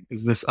experiencing,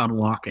 is this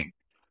unlocking.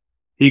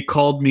 He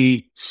called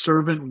me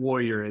servant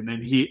warrior. And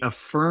then he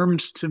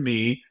affirmed to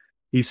me,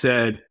 he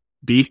said,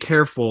 be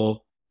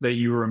careful that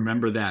you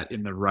remember that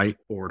in the right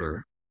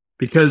order.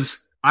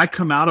 Because I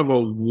come out of a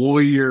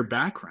warrior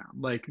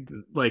background. Like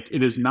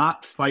it is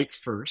not fight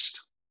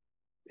first,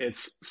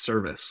 it's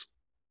service.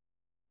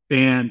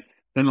 And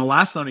then the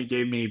last one he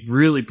gave me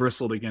really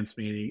bristled against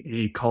me.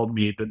 He called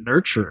me the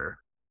nurturer.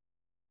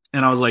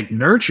 And I was like,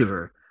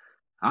 nurturer?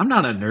 I'm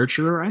not a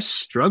nurturer. I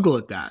struggle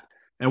at that.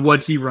 And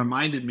what he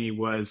reminded me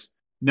was,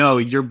 no,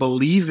 you're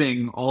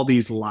believing all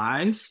these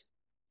lies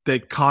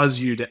that cause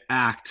you to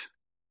act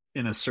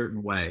in a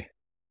certain way.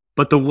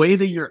 But the way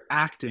that you're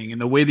acting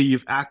and the way that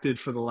you've acted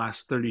for the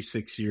last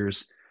 36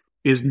 years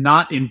is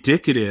not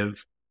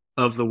indicative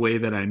of the way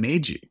that I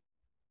made you.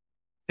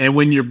 And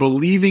when you're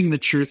believing the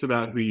truth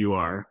about who you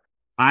are,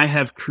 I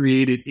have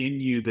created in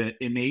you the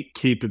innate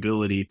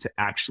capability to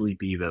actually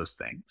be those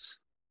things.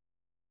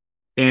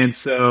 And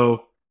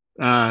so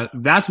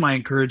that's my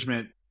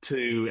encouragement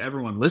to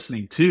everyone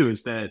listening too,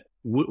 is that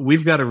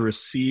we've got to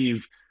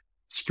receive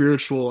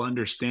spiritual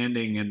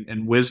understanding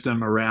and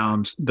wisdom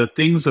around the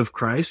things of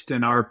Christ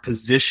and our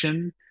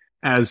position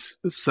as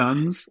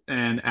sons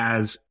and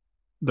as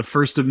the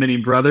first of many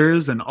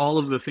brothers and all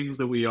of the things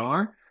that we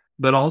are,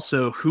 but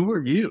also who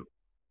are you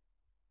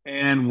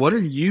and what are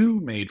you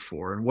made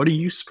for and what are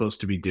you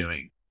supposed to be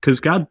doing? Because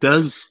God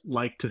does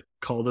like to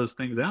call those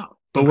things out,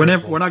 but we're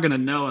Incredible. not going to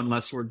know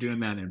unless we're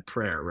doing that in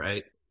prayer,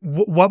 right?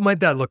 What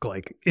might that look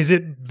like? Is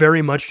it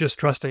very much just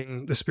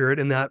trusting the Spirit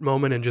in that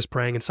moment and just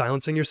praying and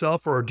silencing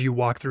yourself, or do you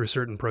walk through a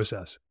certain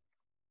process?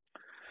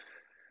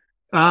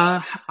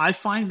 I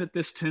find that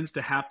this tends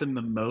to happen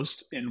the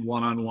most in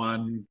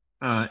one-on-one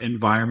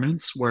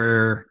environments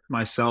where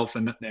myself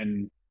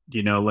and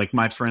like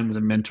my friends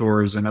and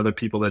mentors and other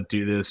people that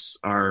do this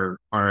are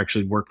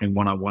actually working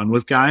one-on-one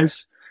with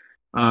guys.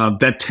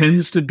 That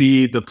tends to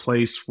be the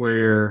place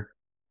where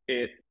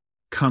it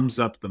comes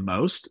up the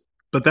most,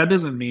 but that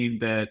doesn't mean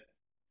that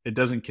it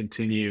doesn't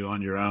continue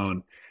on your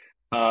own.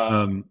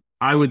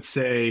 I would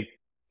say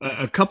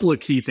a couple of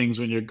key things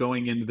when you're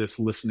going into this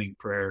listening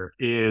prayer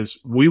is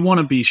we want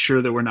to be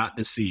sure that we're not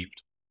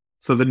deceived.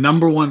 So the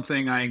number one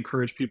thing I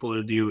encourage people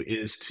to do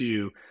is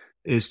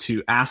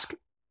to ask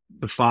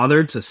the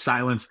Father to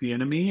silence the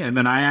enemy, and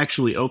then I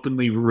actually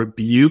openly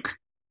rebuke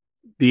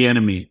the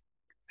enemy,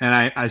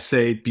 and I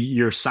say,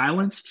 "You're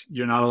silenced.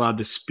 You're not allowed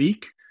to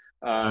speak."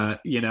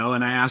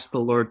 And I ask the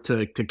Lord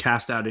to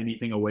cast out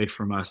anything away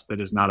from us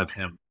that is not of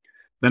Him.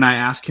 Then I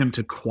ask Him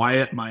to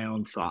quiet my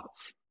own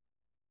thoughts,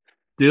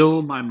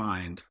 still my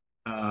mind,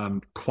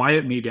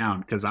 quiet me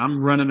down because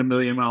I'm running a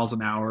million miles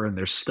an hour and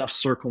there's stuff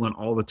circling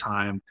all the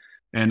time.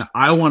 And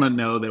I want to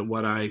know that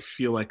what I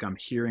feel like I'm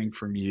hearing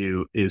from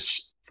you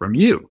is from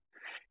you.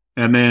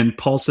 And then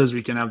Paul says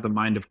we can have the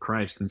mind of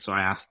Christ. And so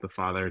I ask the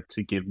Father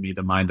to give me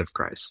the mind of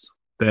Christ,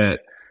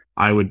 that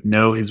I would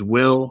know His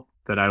will,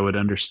 that I would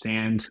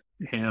understand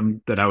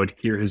Him, that I would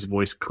hear His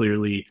voice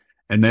clearly,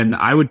 and then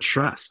I would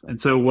trust.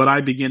 And so what I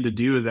begin to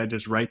do is I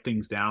just write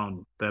things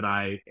down that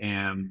I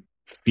am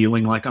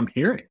feeling like I'm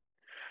hearing.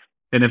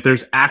 And if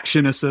there's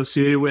action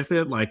associated with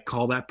it, like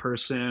call that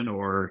person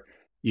or,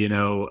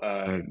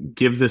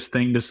 give this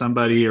thing to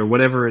somebody or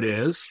whatever it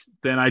is,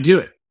 then I do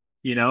it.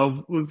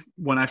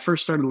 When I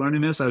first started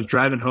learning this, I was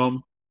driving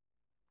home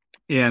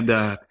and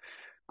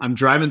I'm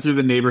driving through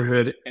the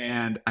neighborhood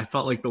and I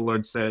felt like the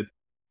Lord said,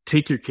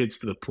 take your kids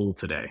to the pool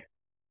today.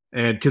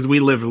 And because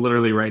we live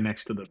literally right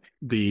next to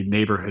the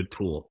neighborhood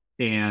pool.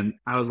 And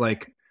I was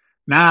like,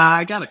 nah,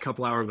 I got a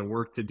couple hours of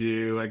work to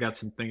do. I got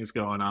some things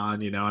going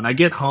on, and I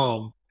get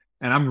home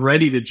and I'm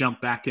ready to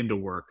jump back into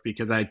work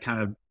because I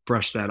kind of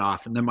brushed that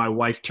off. And then my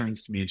wife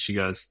turns to me and she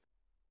goes,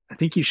 I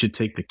think you should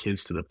take the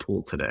kids to the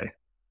pool today.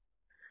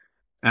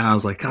 And I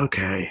was like,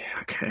 okay.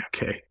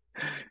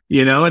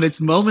 And it's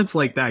moments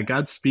like that.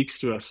 God speaks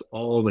to us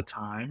all the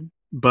time.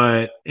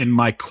 But in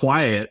my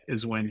quiet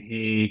is when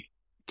He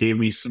gave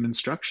me some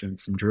instruction,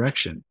 some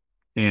direction.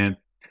 And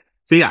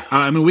so, yeah,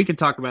 I mean, we can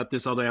talk about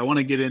this all day. I want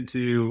to get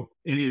into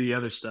any of the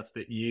other stuff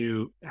that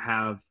you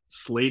have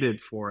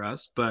slated for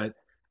us, but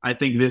I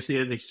think this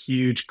is a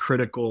huge,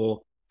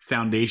 critical,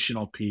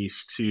 foundational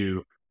piece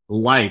to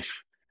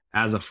life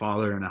as a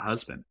father and a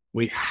husband.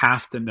 We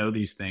have to know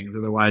these things.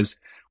 Otherwise,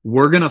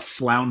 we're going to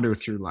flounder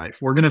through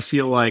life. We're going to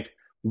feel like,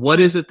 what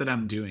is it that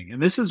I'm doing?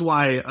 And this is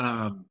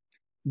why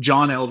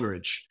John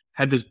Eldridge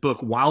had this book,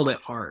 Wild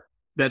at Heart,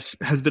 that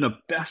has been a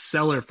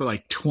bestseller for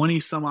like 20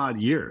 some odd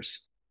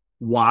years.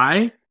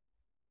 Why?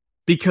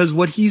 Because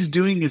what he's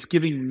doing is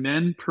giving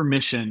men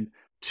permission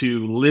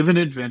to live an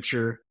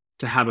adventure,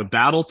 to have a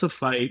battle to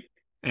fight,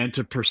 and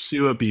to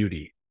pursue a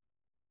beauty.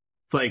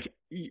 It's like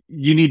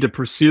you need to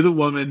pursue the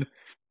woman,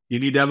 you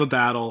need to have a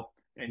battle,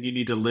 and you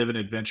need to live an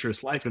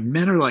adventurous life. And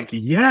men are like,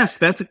 yes,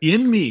 that's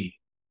in me.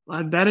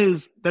 That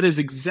is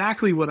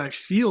exactly what I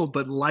feel,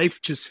 but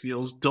life just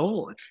feels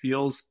dull. It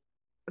feels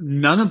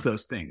none of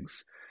those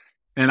things.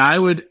 And I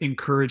would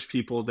encourage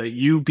people that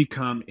you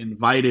become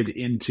invited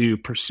into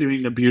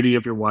pursuing the beauty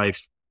of your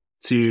wife,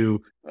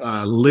 to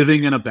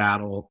living in a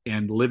battle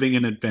and living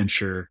an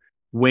adventure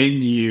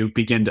when you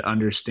begin to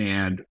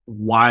understand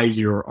why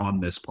you're on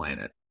this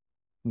planet.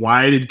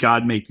 Why did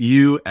God make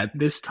you at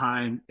this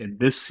time in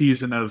this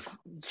season of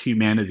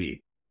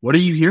humanity? What are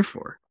you here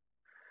for?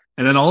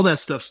 And then all that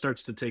stuff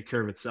starts to take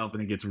care of itself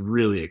and it gets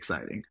really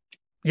exciting.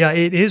 Yeah,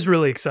 it is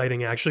really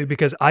exciting, actually,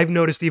 because I've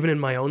noticed even in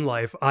my own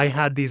life, I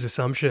had these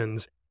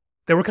assumptions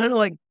that were kind of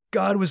like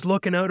God was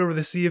looking out over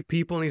the sea of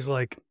people and He's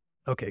like,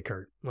 okay,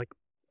 Kurt, like,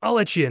 I'll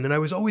let you in. And I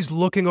was always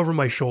looking over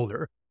my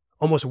shoulder,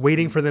 almost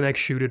waiting for the next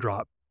shoe to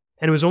drop.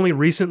 And it was only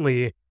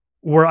recently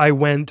where I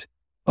went,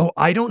 oh,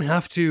 I don't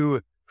have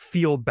to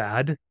feel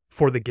bad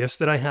for the gifts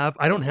that I have.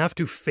 I don't have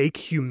to fake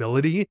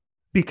humility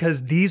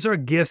because these are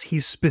gifts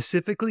he's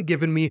specifically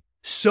given me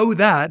so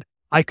that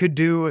I could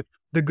do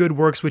the good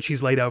works which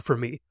he's laid out for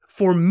me,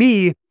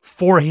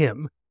 for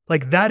him.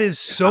 Like that is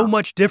so Yeah.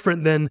 much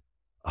different than,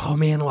 oh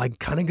man, well, I'm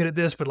kind of good at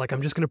this, but like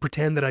I'm just going to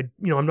pretend that I'm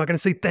not going to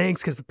say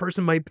thanks because the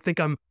person might think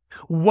I'm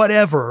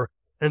whatever.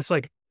 And it's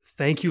like,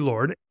 thank you,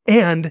 Lord.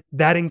 And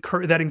that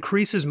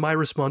increases my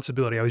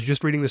responsibility. I was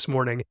just reading this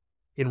morning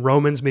in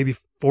Romans, maybe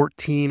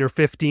 14 or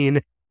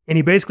 15, and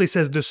he basically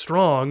says the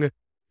strong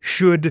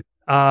should,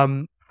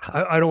 I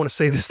don't want to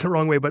say this the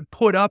wrong way, but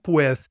put up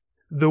with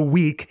the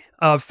weak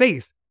of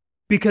faith,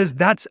 because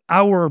that's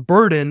our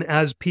burden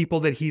as people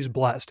that he's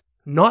blessed,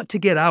 not to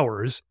get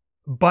ours,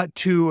 but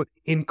to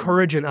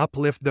encourage and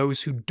uplift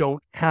those who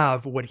don't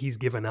have what he's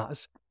given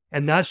us.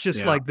 And that's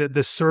just like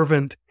the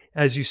servant,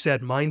 as you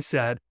said,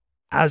 mindset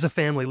as a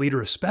family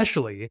leader,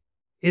 especially,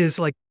 is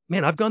like,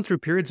 man, I've gone through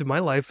periods of my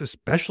life,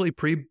 especially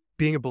pre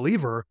being a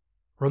believer,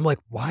 where I'm like,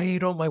 why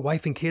don't my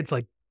wife and kids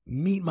like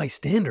meet my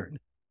standard?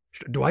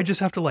 Do I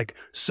just have to like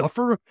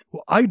suffer?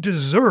 Well, I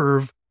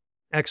deserve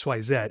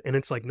XYZ. And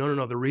it's like,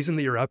 no. The reason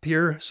that you're up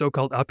here,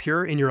 so-called up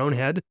here in your own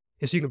head,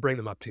 is so you can bring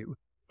them up too.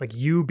 Like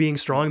you being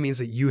strong means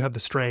that you have the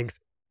strength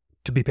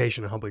to be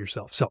patient and humble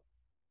yourself. So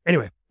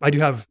anyway, I do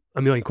have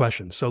a million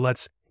questions. So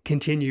let's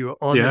continue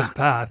on this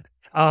path.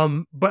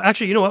 But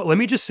actually, you know what? Let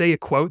me just say a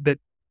quote that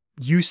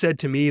you said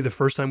to me the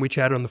first time we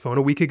chatted on the phone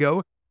a week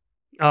ago.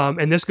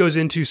 And this goes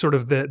into sort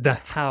of the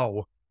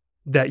how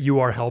that you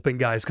are helping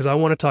guys, because I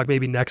want to talk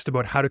maybe next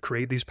about how to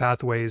create these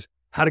pathways,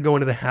 how to go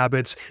into the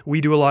habits.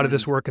 We do a lot of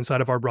this work inside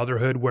of our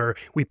brotherhood where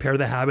we pair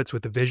the habits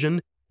with the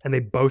vision and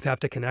they both have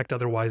to connect.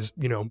 Otherwise,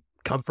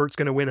 comfort's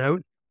going to win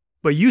out.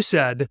 But you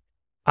said,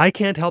 I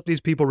can't help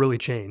these people really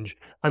change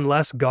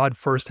unless God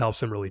first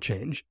helps them really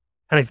change.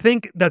 And I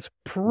think that's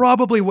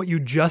probably what you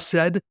just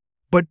said,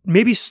 but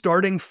maybe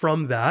starting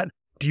from that,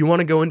 do you want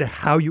to go into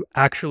how you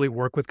actually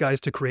work with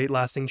guys to create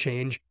lasting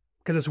change?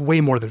 Because it's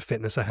way more than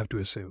fitness, I have to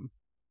assume.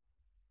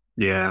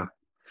 Yeah.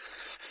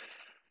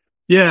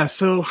 Yeah.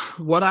 So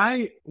what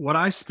I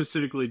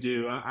specifically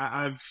do,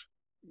 I've,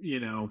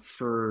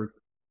 for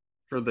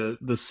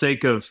the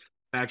sake of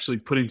actually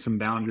putting some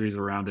boundaries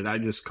around it, I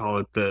just call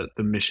it the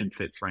mission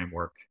fit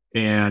framework.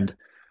 And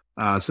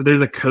so they're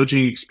the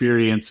coaching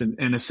experience,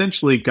 and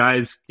essentially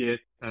guys get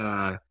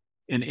an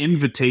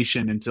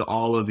invitation into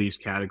all of these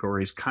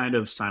categories kind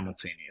of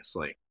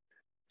simultaneously.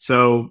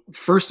 So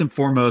first and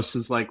foremost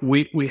is like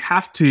we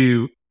have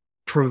to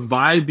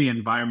provide the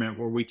environment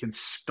where we can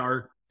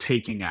start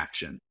taking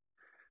action.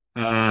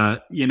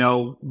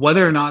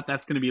 Whether or not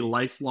that's going to be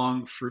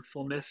lifelong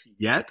fruitfulness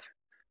yet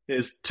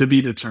is to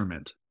be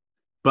determined.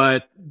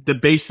 But the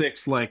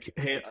basics, like,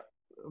 hey,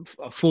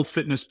 a full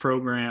fitness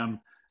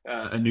program,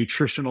 a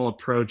nutritional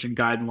approach and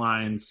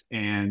guidelines,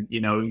 and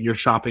your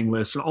shopping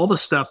list and all the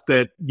stuff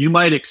that you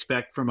might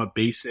expect from a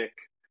basic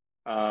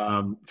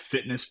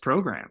fitness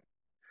program.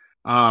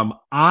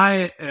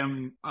 I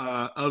am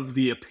of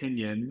the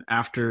opinion,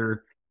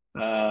 after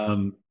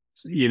 12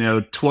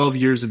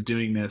 years of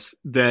doing this,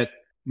 that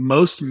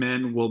most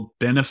men will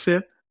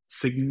benefit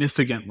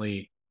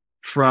significantly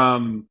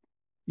from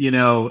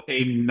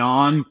a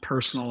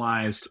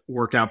non-personalized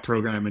workout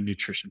program and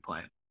nutrition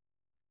plan.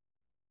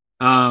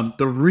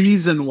 The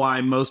reason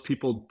why most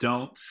people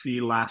don't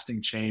see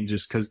lasting change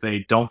is because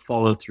they don't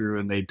follow through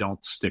and they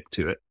don't stick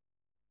to it.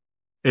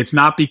 It's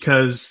not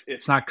because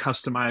it's not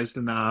customized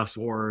enough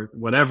or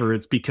whatever.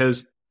 It's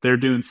because they're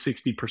doing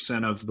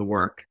 60% of the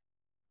work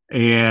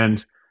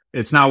and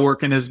it's not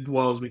working as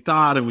well as we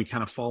thought. And we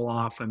kind of fall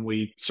off and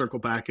we circle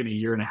back in a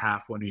year and a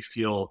half when we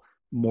feel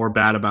more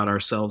bad about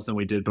ourselves than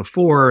we did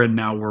before. And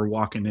now we're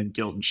walking in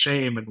guilt and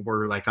shame. And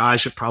we're like, I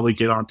should probably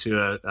get onto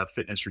a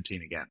fitness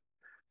routine again.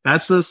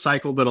 That's a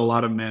cycle that a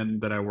lot of men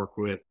that I work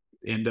with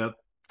end up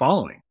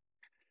following.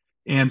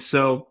 And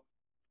so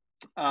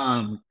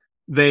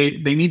they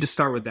need to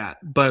start with that.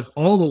 But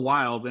all the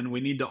while, then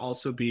we need to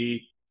also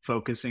be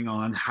focusing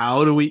on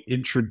how do we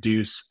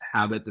introduce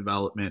habit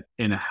development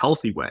in a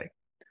healthy way.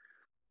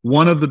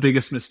 One of the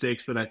biggest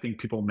mistakes that I think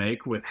people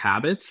make with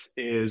habits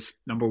is,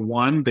 number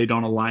one, they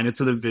don't align it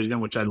to the vision,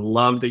 which I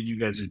love that you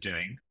guys are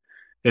doing.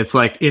 It's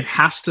like it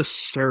has to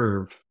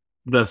serve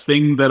the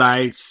thing that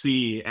I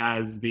see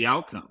as the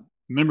outcome.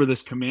 Remember,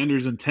 this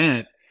commander's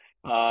intent,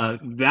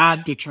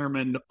 that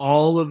determined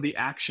all of the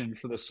action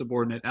for the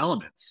subordinate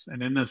elements.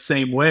 And in the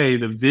same way,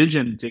 the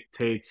vision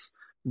dictates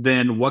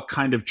then what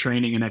kind of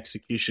training and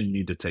execution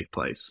need to take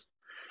place.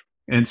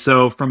 And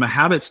so from a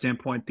habit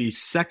standpoint, the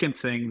second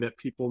thing that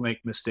people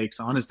make mistakes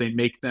on is they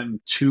make them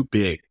too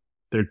big.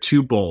 They're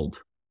too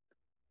bold.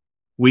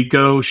 We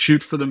go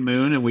shoot for the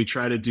moon and we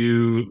try to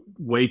do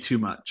way too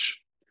much.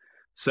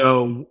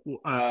 So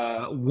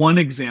one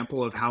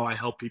example of how I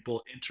help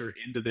people enter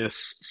into this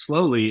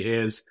slowly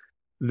is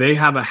they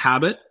have a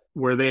habit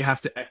where they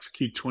have to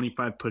execute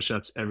 25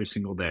 push-ups every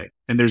single day.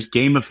 And there's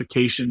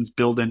gamifications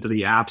built into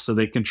the app so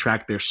they can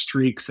track their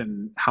streaks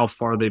and how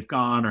far they've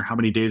gone or how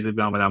many days they've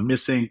gone without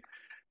missing.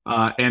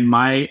 And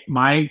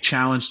my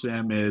challenge to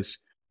them is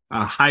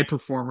high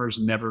performers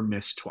never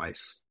miss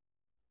twice.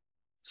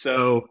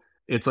 So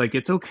it's like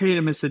it's okay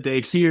to miss a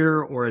day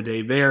here or a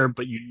day there,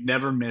 but you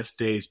never miss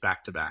days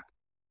back to back.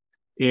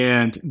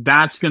 And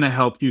that's going to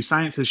help you.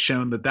 Science has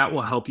shown that that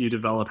will help you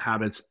develop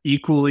habits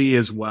equally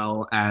as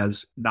well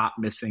as not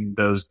missing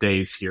those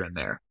days here and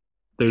there.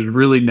 There's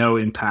really no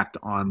impact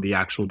on the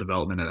actual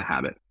development of the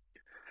habit.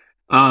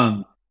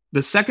 Um,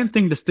 the second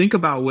thing to think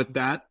about with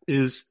that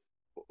is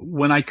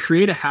when I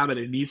create a habit,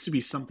 it needs to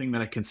be something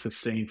that I can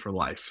sustain for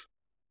life.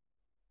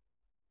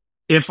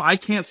 If I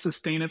can't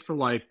sustain it for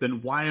life,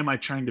 then why am I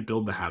trying to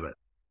build the habit?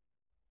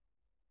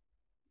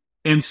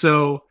 And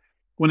so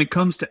when it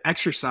comes to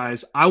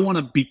exercise, I want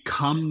to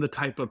become the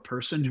type of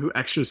person who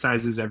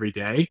exercises every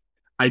day.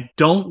 I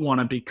don't want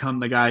to become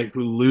the guy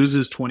who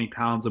loses 20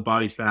 pounds of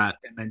body fat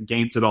and then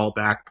gains it all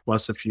back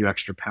plus a few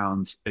extra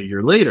pounds a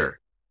year later.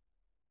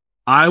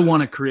 I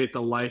want to create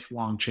the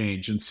lifelong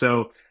change. And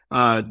so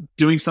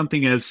doing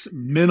something as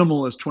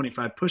minimal as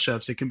 25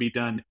 push-ups, it can be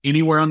done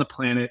anywhere on the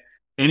planet,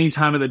 any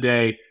time of the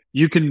day.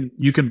 You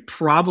can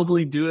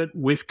probably do it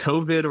with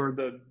COVID or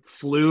the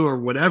flu or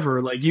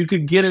whatever. Like you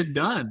could get it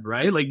done,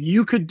 right? Like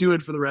you could do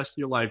it for the rest of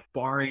your life,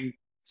 barring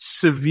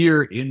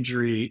severe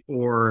injury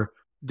or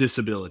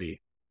disability.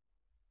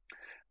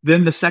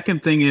 Then the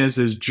second thing is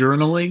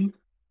journaling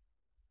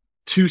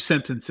 2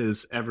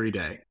 sentences every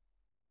day.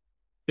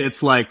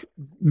 It's like,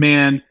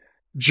 man,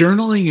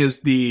 journaling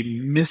is the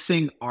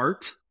missing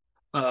art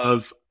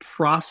of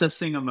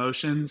processing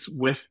emotions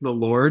with the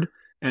Lord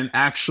and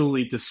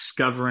actually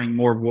discovering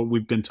more of what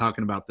we've been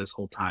talking about this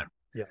whole time.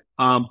 Yeah.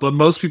 But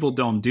most people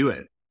don't do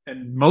it.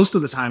 And most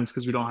of the time it's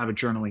because we don't have a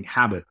journaling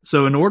habit.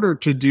 So in order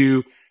to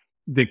do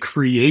the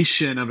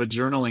creation of a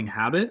journaling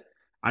habit,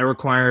 I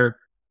require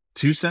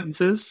 2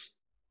 sentences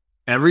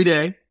every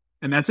day,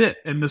 and that's it.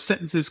 And the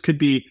sentences could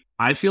be,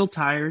 I feel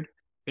tired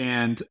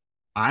and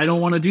I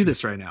don't want to do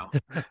this right now.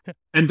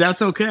 And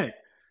that's okay.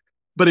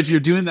 But if you're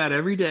doing that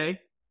every day,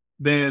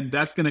 then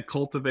that's going to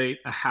cultivate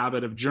a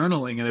habit of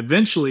journaling. And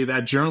eventually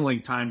that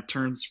journaling time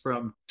turns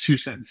from 2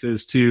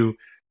 sentences to,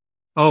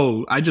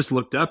 oh, I just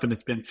looked up and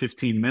it's been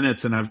 15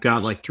 minutes and I've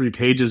got like 3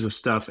 pages of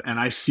stuff and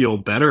I feel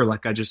better.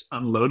 Like I just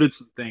unloaded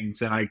some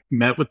things and I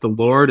met with the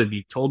Lord and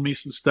he told me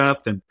some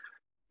stuff. And,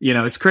 you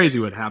know, it's crazy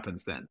what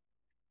happens then.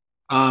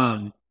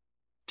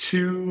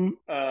 Two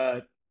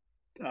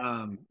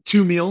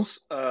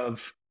meals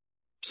of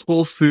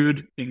full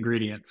food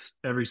ingredients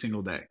every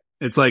single day.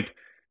 It's like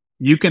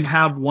you can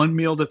have one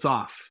meal that's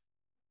off.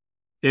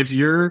 If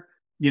you're,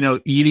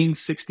 eating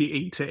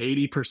 68 to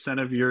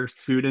 80% of your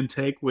food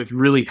intake with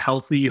really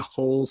healthy,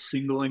 whole,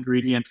 single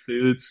ingredient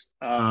foods,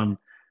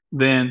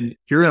 then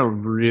you're in a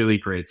really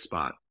great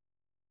spot.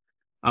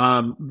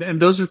 And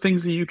those are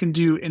things that you can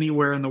do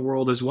anywhere in the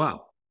world as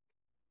well.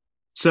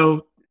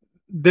 So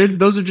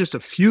those are just a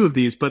few of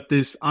these, but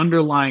this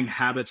underlying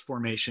habit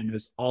formation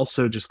is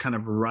also just kind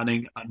of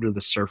running under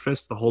the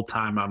surface the whole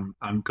time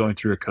I'm going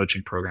through a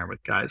coaching program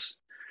with guys.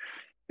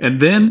 And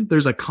then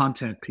there's a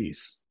content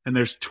piece, and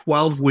there's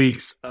 12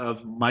 weeks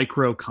of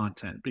micro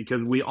content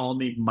because we all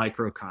need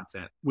micro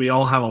content. We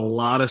all have a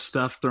lot of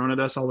stuff thrown at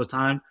us all the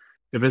time.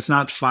 If it's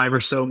not 5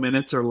 or so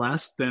minutes or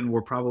less, then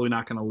we're probably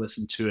not going to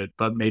listen to it,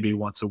 but maybe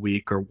once a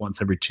week or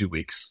once every 2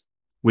 weeks.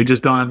 We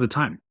just don't have the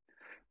time.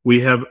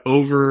 We have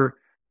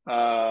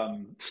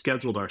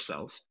scheduled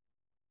ourselves.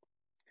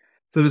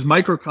 So this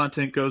micro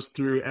content goes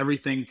through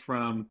everything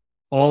from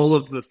all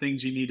of the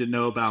things you need to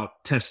know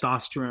about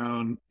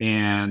testosterone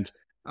and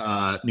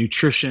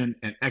nutrition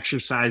and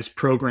exercise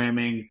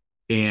programming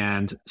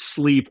and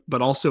sleep,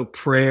 but also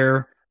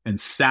prayer and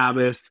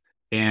Sabbath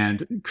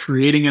and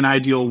creating an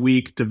ideal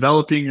week,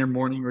 developing your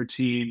morning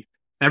routine,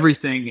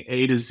 everything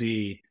A to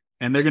Z.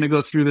 And they're going to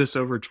go through this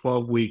over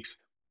 12 weeks.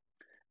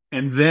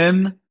 And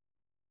then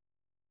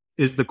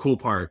is the cool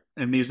part.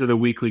 And these are the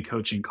weekly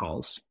coaching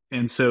calls.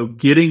 And so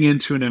getting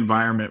into an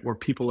environment where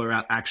people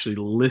are actually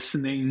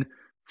listening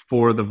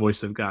for the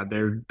voice of God.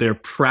 They're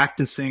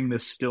practicing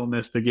this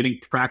stillness. They're getting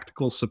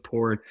practical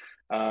support,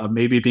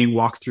 maybe being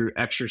walked through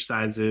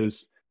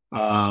exercises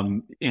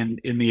in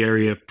the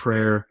area of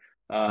prayer.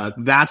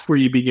 That's where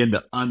you begin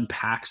to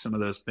unpack some of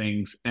those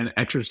things and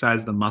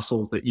exercise the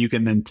muscles that you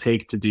can then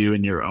take to do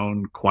in your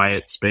own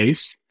quiet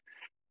space.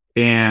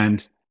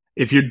 And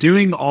if you're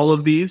doing all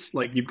of these,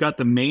 like you've got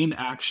the main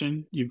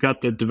action, you've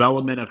got the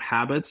development of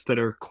habits that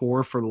are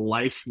core for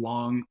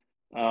lifelong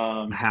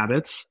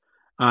habits,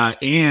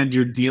 and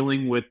you're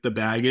dealing with the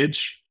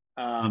baggage.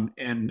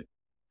 And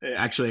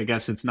actually, I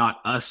guess it's not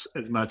us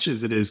as much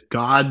as it is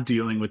God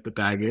dealing with the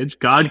baggage,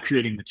 God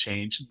creating the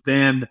change,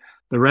 then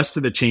the rest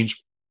of the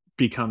change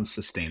becomes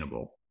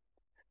sustainable.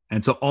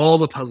 And so all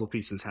the puzzle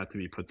pieces have to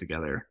be put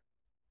together.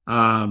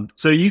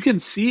 So you can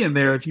see in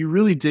there, if you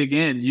really dig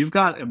in, you've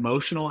got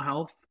emotional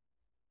health,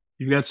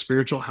 you've got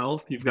spiritual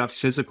health, you've got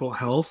physical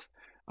health.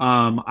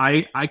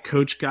 I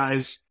coach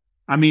guys.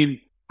 I mean,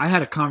 I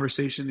had a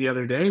conversation the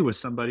other day with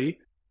somebody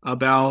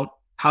about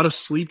how to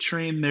sleep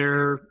train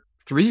their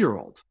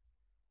 3-year-old.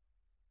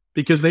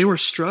 because they were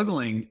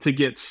struggling to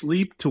get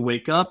sleep, to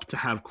wake up, to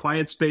have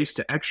quiet space,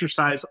 to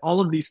exercise.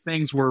 All of these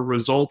things were a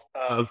result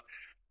of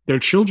their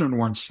children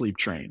weren't sleep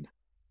trained.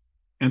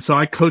 And so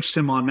I coached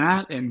him on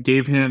that and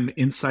gave him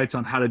insights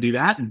on how to do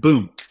that. And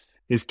boom,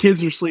 his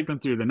kids are sleeping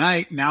through the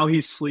night. Now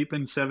he's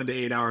sleeping 7 to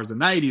 8 hours a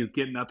night. He's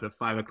getting up at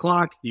 5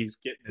 o'clock. He's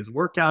getting his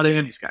workout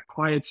in. He's got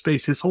quiet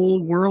space. His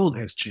whole world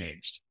has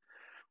changed.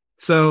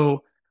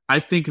 So I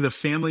think the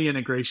family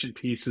integration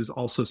piece is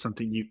also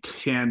something you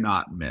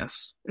cannot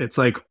miss. It's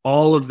like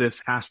all of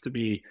this has to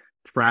be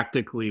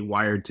practically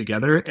wired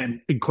together.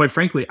 And quite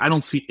frankly, I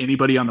don't see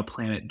anybody on the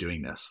planet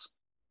doing this.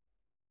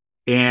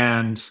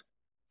 And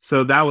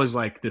so that was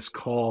like this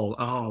call.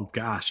 Oh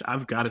gosh,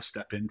 I've got to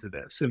step into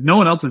this. If no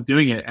one else is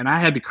doing it and I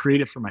had to create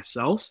it for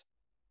myself,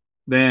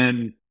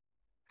 then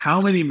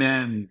how many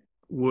men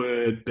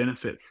would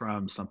benefit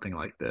from something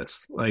like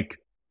this? Like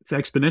it's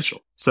exponential.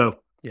 So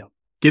Yeah.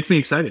 Gets me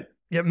excited.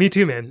 Yeah, me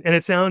too, man. And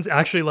it sounds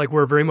actually like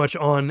we're very much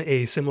on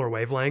a similar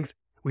wavelength.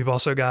 We've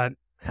also got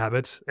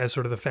habits as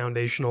sort of the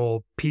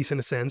foundational piece in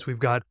a sense. We've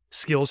got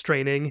skills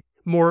training,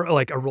 more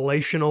like a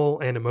relational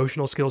and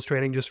emotional skills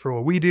training just for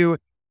what we do.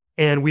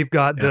 And we've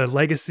got the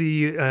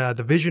legacy,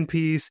 the vision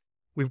piece.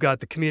 We've got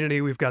the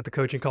community. We've got the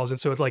coaching calls. And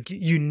so it's like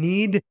you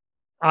need,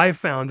 I've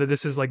found that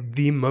this is like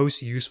the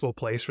most useful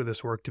place for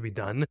this work to be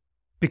done.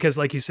 Because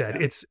like you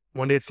said, it's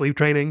one day it's sleep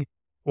training.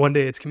 One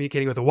day it's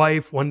communicating with a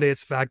wife. One day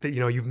it's the fact that,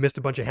 you've missed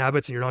a bunch of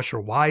habits and you're not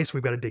sure why. So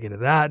we've got to dig into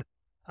that.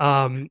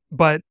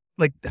 But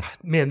like,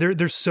 man,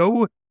 there's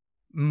so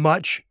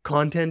much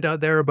content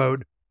out there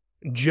about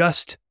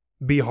just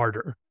be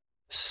harder.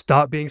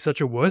 Stop being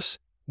such a wuss.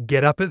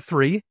 Get up at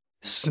 3,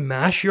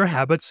 smash your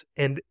habits,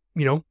 and,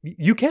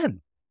 you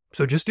can.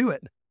 So just do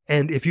it.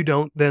 And if you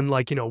don't, then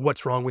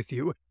what's wrong with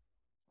you?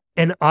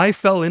 And I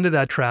fell into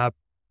that trap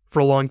for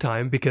a long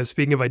time because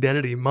speaking of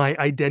identity, my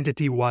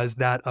identity was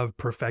that of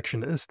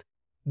perfectionist,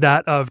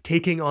 that of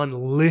taking on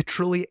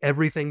literally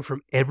everything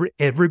from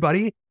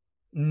everybody,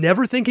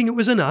 never thinking it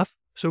was enough.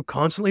 So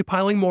constantly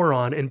piling more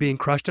on and being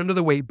crushed under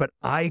the weight, but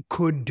I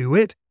could do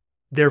it.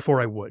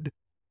 Therefore I would.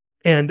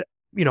 And,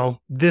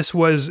 this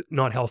was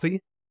not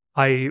healthy.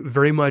 I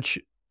very much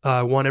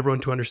want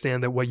everyone to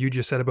understand that what you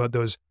just said about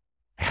those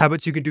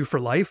habits you can do for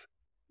life,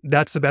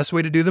 that's the best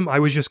way to do them. I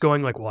was just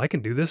going like, well, I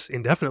can do this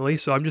indefinitely.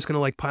 So I'm just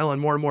going to pile on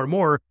more and more and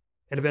more.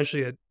 And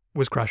eventually it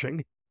was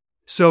crushing.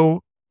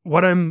 So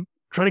what I'm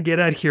trying to get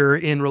at here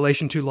in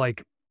relation to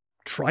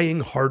trying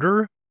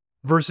harder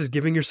versus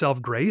giving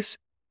yourself grace,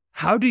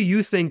 how do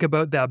you think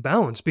about that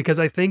balance? Because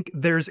I think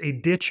there's a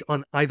ditch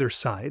on either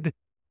side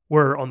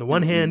where on the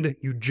one hand,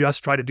 you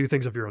just try to do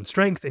things of your own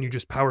strength and you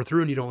just power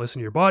through and you don't listen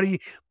to your body.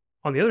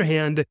 On the other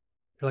hand,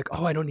 you're like,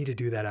 oh, I don't need to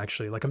do that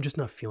actually. I'm just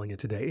not feeling it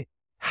today.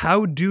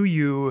 How do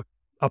you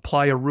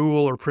apply a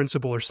rule or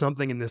principle or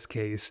something in this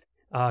case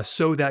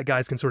so that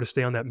guys can sort of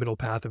stay on that middle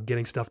path of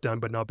getting stuff done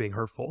but not being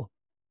hurtful?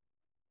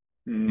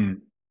 Yeah,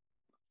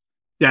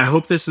 I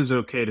hope this is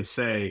okay to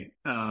say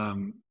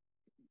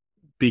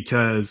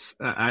because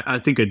I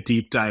think a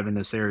deep dive in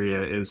this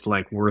area is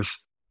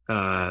worth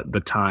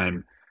the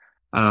time.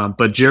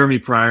 But Jeremy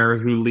Pryor,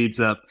 who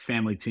leads up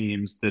family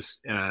teams,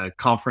 this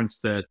conference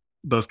that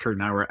both Kurt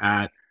and I were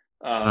at,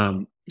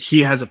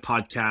 he has a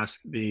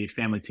podcast, the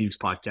Family Teams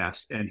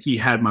podcast, and he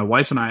had my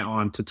wife and I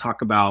on to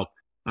talk about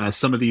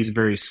some of these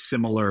very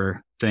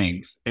similar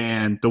things.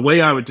 And the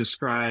way I would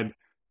describe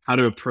how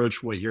to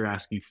approach what you're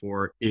asking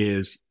for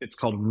is it's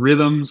called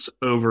rhythms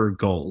over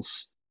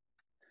goals.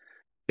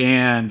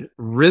 And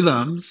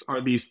rhythms are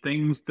these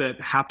things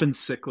that happen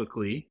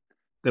cyclically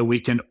that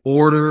we can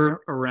order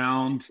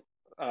around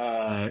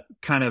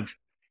kind of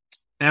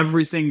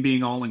everything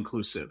being all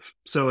inclusive.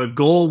 So a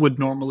goal would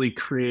normally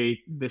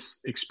create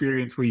this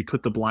experience where you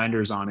put the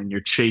blinders on and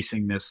you're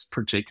chasing this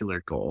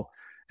particular goal.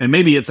 And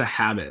maybe it's a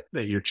habit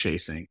that you're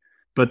chasing,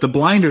 but the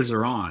blinders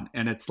are on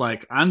and it's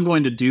like, I'm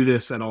going to do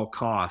this at all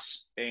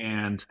costs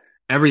and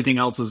everything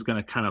else is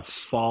going to kind of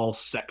fall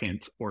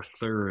second or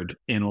third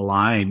in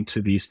line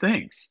to these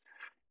things.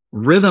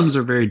 Rhythms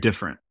are very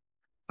different.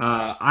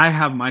 I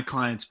have my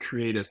clients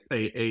create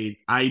a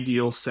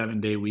ideal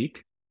 7-day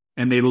week.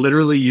 And they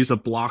literally use a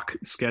block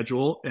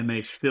schedule and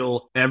they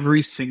fill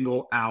every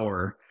single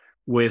hour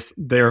with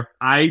their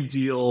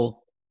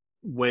ideal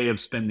way of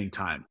spending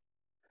time.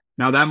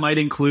 Now, that might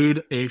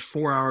include a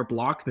 4-hour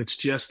block that's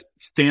just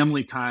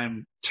family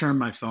time, turn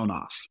my phone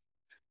off.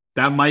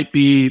 That might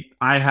be,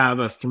 I have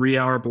a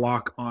 3-hour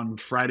block on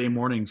Friday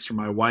mornings for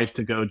my wife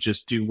to go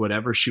just do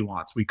whatever she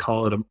wants. We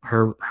call it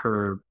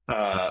her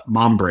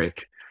mom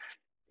break.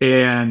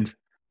 And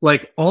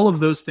all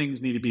of those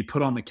things need to be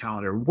put on the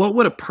calendar. What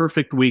would a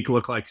perfect week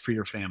look like for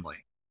your family?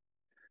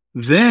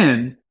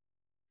 Then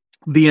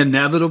the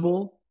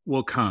inevitable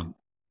will come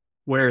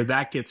where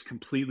that gets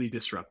completely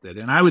disrupted.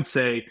 And I would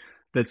say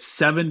that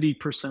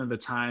 70% of the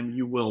time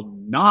you will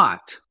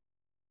not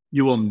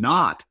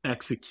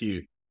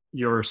execute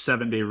your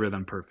 7-day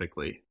rhythm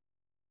perfectly.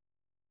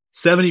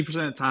 70% of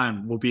the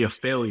time will be a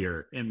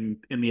failure in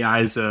the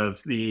eyes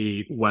of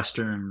the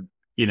Western,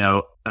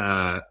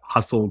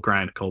 hustle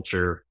grind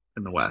culture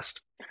in the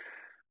West.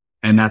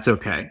 and that's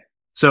okay.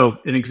 So,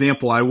 an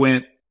example,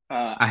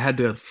 I had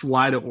to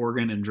fly to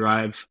Oregon and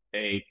drive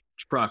a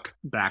truck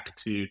back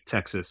to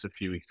Texas a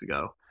few weeks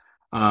ago.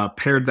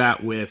 Paired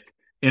that with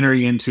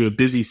entering into a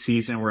busy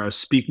season where I was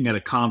speaking at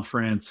a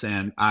conference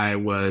and I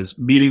was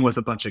meeting with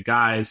a bunch of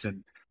guys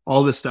and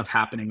all this stuff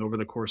happening over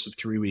the course of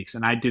 3 weeks.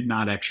 And I did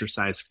not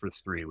exercise for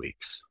 3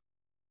 weeks,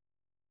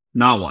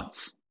 not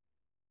once.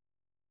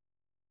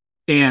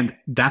 And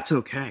that's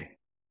okay.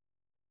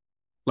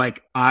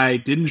 Like, I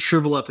didn't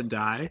shrivel up and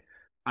die.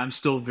 I'm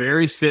still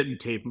very fit and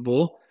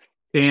capable.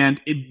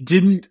 And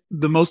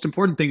the most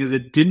important thing is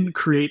it didn't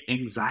create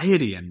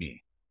anxiety in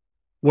me.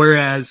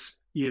 Whereas,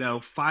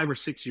 5 or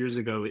 6 years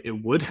ago, it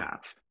would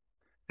have.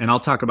 And I'll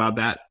talk about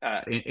that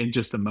in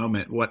just a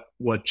moment,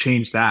 what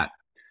changed that.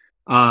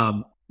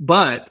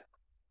 But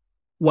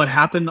what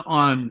happened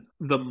on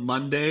the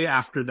Monday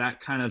after that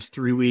kind of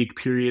 3 week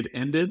period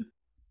ended,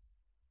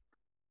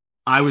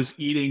 I was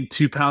eating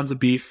 2 pounds of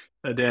beef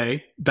a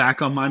day,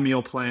 back on my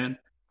meal plan.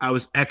 I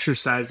was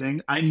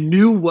exercising. I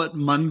knew what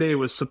Monday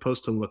was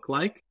supposed to look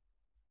like,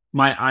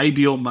 my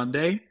ideal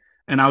Monday,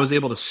 and I was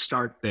able to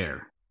start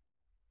there.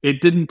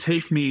 It didn't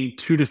take me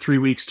 2 to 3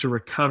 weeks to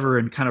recover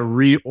and kind of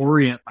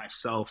reorient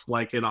myself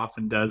like it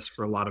often does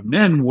for a lot of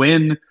men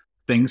when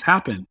things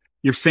happen.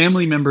 Your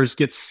family members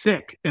get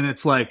sick and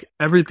it's like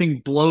everything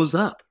blows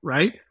up,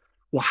 right?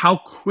 Well, how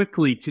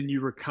quickly can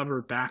you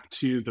recover back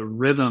to the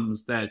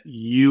rhythms that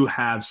you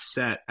have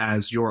set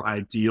as your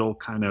ideal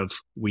kind of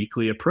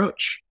weekly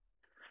approach?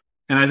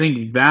 And I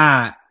think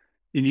that,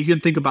 and you can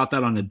think about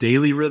that on a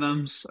daily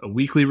rhythms, a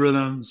weekly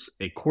rhythms,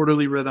 a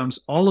quarterly rhythms.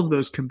 All of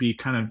those can be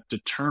kind of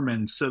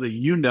determined so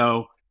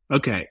that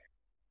okay,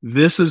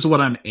 this is what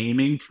I'm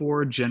aiming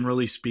for,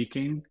 generally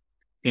speaking.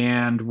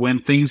 And when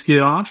things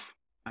get off,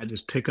 I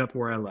just pick up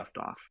where I left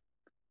off.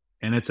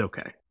 And it's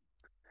okay.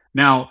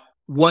 Now,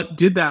 what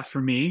did that for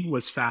me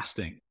was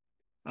fasting.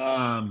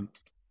 About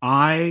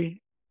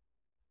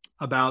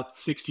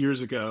 6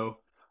 years ago,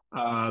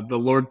 the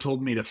Lord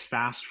told me to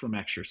fast from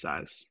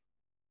exercise.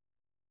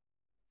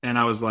 And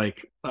I was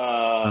like,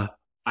 I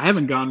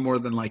haven't gone more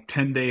than like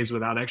 10 days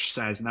without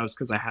exercise. And that was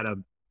because I had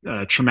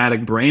a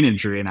traumatic brain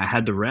injury and I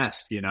had to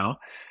rest,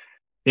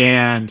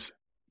 And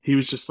he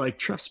was just like,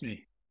 trust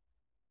me.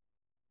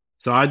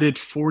 So I did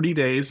 40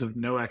 days of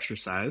no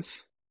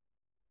exercise.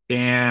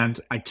 And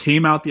I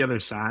came out the other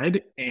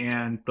side,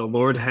 and the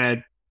Lord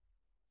had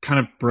kind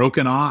of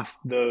broken off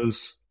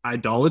those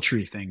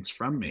idolatry things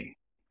from me.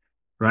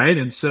 Right.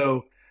 And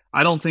so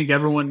I don't think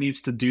everyone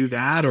needs to do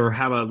that or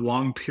have a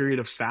long period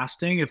of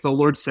fasting. If the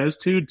Lord says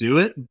to, do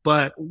it.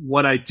 But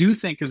what I do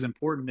think is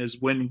important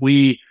is when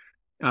we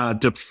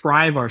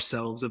deprive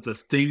ourselves of the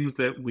things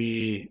that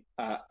we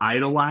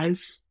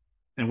idolize,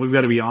 and we've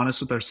got to be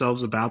honest with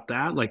ourselves about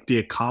that, like the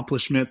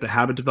accomplishment, the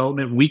habit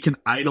development, we can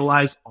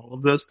idolize all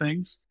of those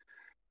things.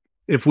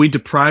 If we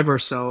deprive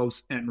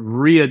ourselves and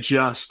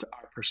readjust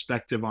our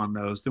perspective on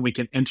those, then we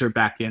can enter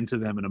back into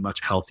them in a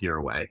much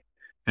healthier way.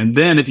 And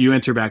then if you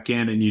enter back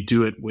in and you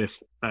do it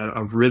with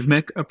a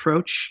rhythmic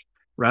approach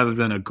rather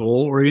than a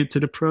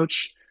goal-oriented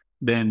approach,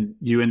 then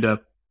you end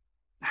up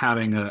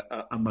having a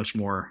much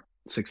more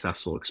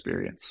successful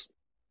experience.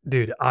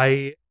 Dude,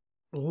 I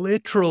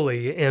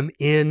literally am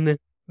in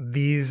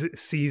these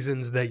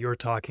seasons that you're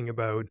talking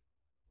about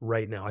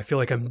right now. I feel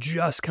like I'm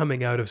just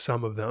coming out of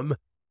some of them.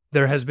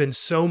 There has been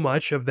so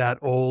much of that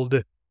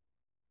old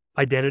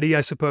identity,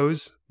 I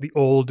suppose, the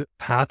old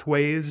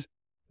pathways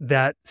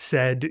that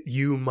said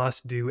you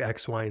must do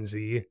X, Y, and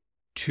Z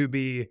to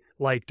be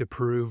liked,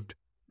 approved,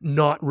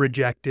 not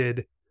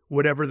rejected,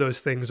 whatever those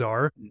things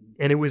are.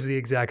 And it was the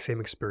exact same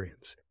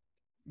experience.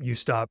 You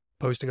stop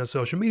posting on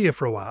social media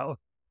for a while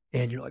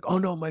and you're like, oh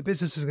no, my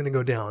business is going to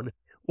go down.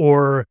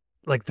 Or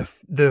like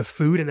the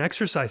food and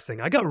exercise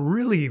thing. I got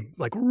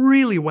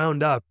really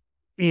wound up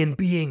in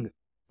being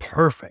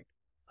perfect.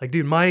 Like,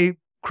 dude, my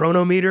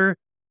chronometer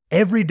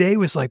every day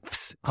was like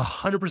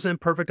 100%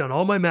 perfect on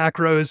all my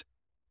macros.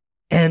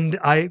 And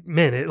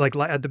it like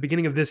at the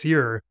beginning of this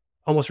year,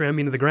 almost ran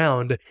me into the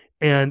ground.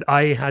 And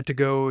I had to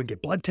go and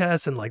get blood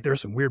tests. And like,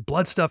 there's some weird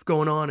blood stuff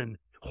going on and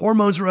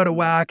hormones were out of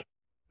whack.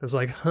 I was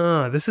like,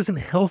 this isn't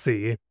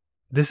healthy.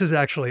 This is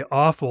actually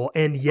awful.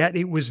 And yet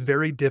it was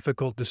very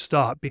difficult to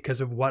stop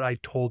because of what I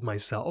told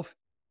myself.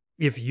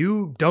 If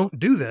you don't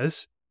do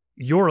this,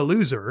 you're a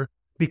loser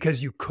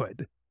because you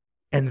could.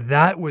 And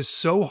that was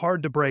so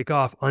hard to break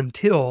off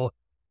until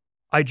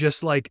I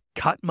just like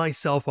cut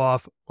myself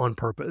off on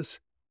purpose.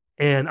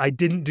 And I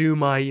didn't do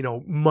my,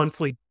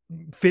 monthly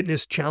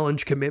fitness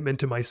challenge commitment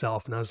to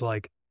myself. And I was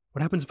like,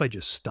 what happens if I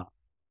just stop?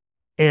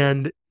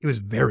 And it was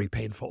very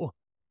painful.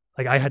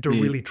 Like I had to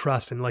really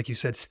trust and, like you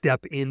said,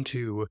 step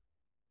into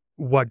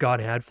what God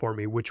had for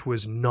me, which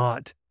was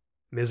not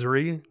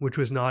misery, which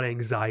was not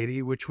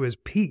anxiety, which was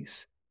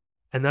peace.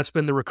 And that's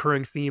been the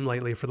recurring theme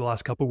lately for the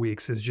last couple of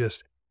weeks is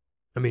just,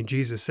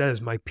 Jesus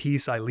says, my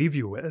peace I leave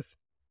you with.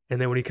 And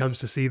then when he comes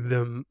to see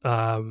them,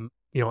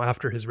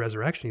 after his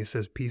resurrection, he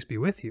says, peace be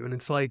with you. And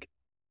it's like,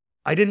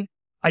 I didn't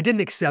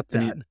accept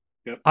that.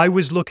 Yep. I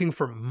was looking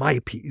for my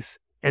peace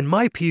And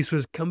my piece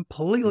was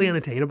completely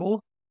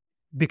unattainable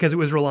because it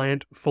was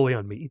reliant fully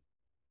on me.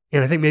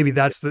 And I think maybe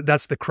that's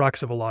the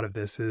crux of a lot of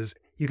this is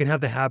you can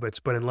have the habits,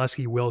 but unless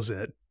he wills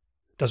it,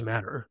 it doesn't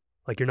matter.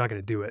 Like you're not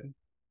going to do it.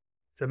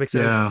 Does that make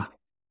sense? Yeah.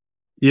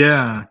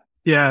 Yeah.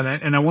 Yeah.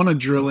 And I want to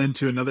drill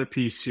into another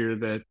piece here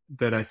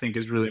that I think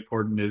is really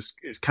important is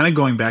kind of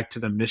going back to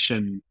the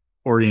mission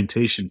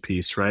orientation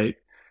piece, right?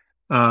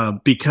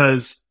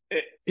 Because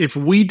if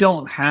we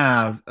don't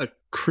have a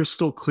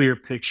crystal clear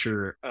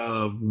picture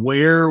of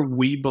where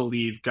we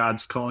believe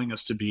God's calling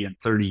us to be in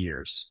 30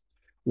 years,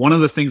 one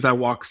of the things I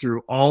walk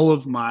through all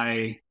of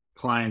my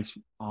clients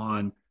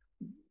on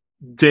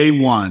day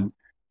one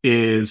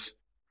is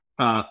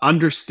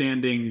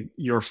understanding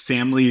your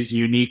family's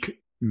unique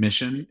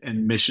mission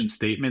and mission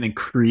statement and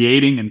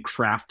creating and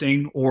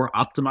crafting or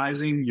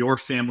optimizing your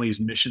family's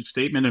mission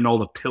statement and all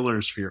the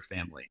pillars for your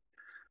family.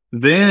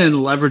 Then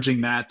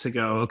leveraging that to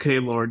go, okay,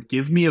 Lord,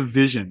 give me a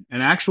vision,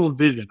 an actual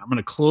vision. I'm going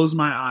to close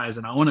my eyes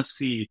and I want to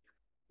see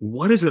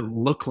what does it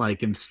look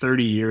like in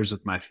 30 years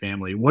with my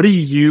family? What do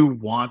you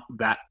want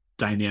that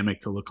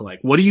dynamic to look like?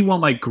 What do you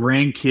want my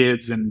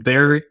grandkids and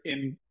their,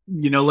 in,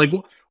 like,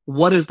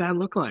 what does that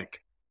look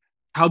like?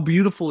 How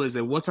beautiful is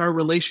it? What's our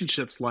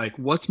relationships like?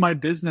 What's my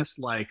business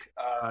like?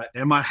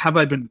 Have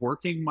I been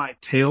working my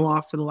tail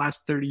off for the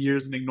last 30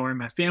 years and ignoring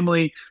my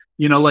family?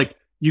 Like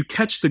you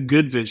catch the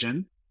good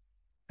vision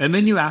and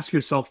then you ask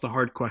yourself the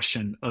hard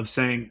question of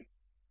saying,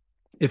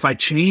 if I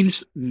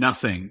change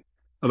nothing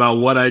about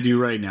what I do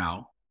right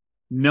now,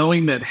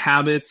 knowing that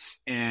habits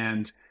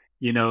and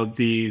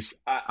these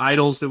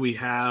idols that we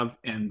have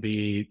and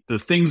the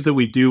things that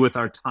we do with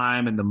our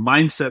time and the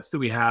mindsets that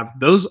we have,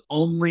 those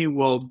only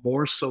will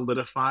more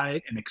solidify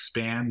and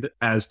expand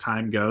as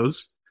time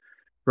goes,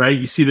 right?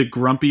 You see the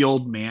grumpy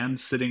old man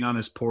sitting on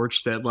his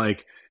porch that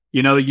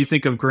you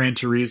think of Gran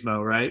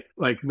Turismo, right?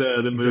 Like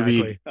the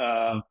movie.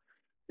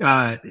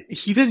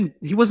 Exactly.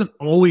 He wasn't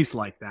always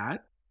like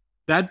that.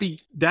 That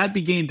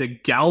began to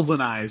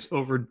galvanize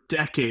over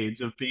decades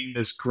of being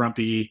this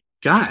grumpy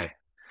guy.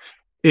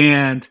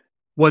 And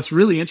what's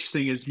really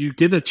interesting is you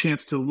get a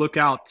chance to look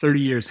out 30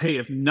 years. Hey,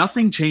 if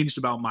nothing changed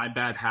about my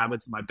bad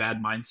habits, my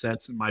bad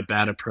mindsets, and my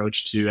bad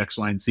approach to X,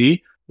 Y, and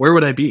Z, where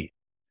would I be?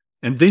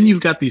 And then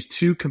you've got these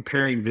two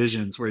comparing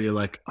visions where you're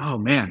like, oh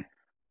man,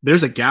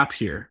 there's a gap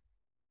here.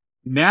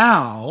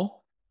 Now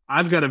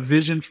I've got a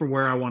vision for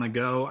where I want to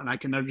go and I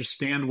can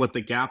understand what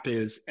the gap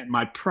is. And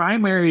my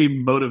primary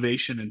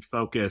motivation and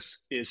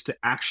focus is to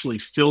actually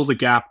fill the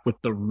gap with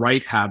the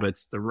right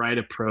habits, the right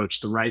approach,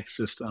 the right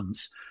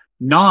systems,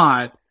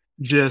 not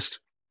just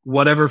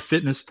whatever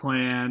fitness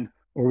plan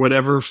or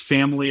whatever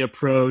family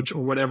approach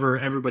or whatever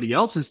everybody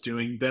else is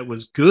doing that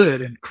was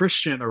good and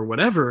Christian or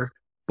whatever,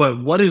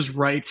 but what is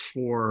right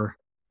for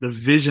the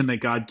vision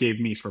that God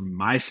gave me for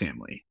my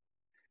family.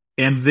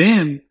 And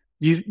then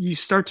you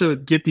start to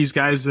get these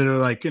guys that are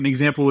like, an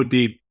example would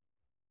be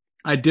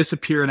I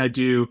disappear and I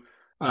do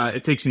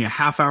it takes me a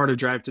half hour to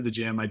drive to the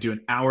gym. I do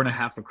an hour and a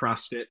half of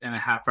CrossFit and a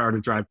half hour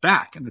to drive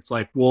back. And it's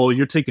like, well,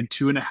 you're taking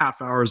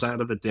 2.5 hours out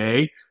of the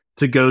day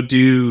to go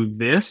do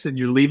this, and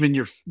you're leaving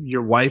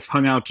your wife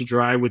hung out to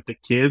dry with the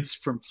kids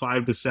from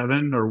 5 to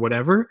 7 or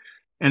whatever.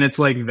 And it's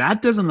like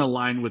that doesn't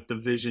align with the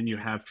vision you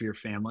have for your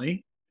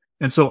family.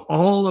 And so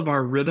all of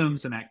our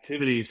rhythms and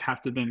activities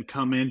have to then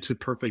come into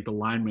perfect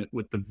alignment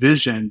with the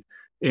vision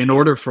in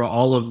order for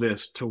all of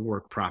this to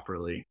work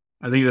properly.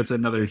 I think that's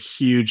another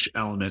huge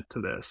element to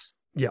this.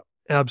 Yeah,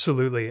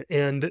 absolutely.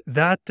 And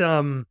that,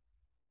 man,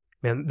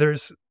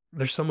 there's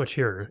so much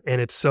here and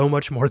it's so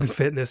much more than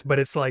fitness, but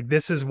it's like,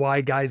 this is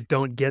why guys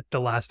don't get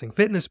the lasting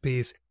fitness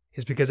piece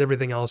is because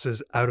everything else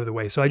is out of the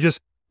way. So I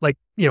just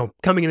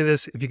coming into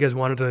this, if you guys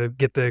wanted to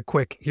get the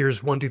quick,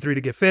 here's 1, 2, 3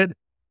 to get fit.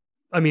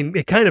 I mean,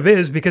 it kind of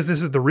is because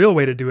this is the real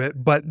way to do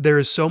it, but there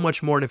is so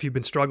much more. And if you've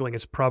been struggling,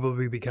 it's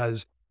probably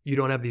because you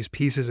don't have these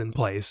pieces in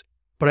place.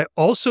 But I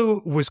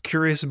also was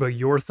curious about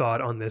your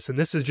thought on this. And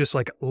this is just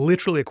like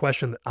literally a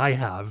question that I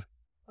have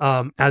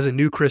as a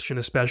new Christian,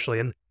 especially.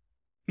 And,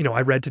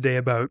 I read today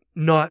about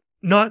not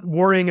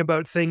worrying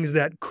about things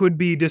that could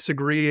be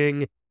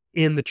disagreeing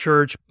in the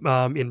church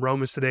in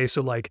Romans today.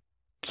 So like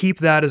keep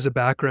that as a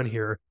background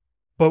here.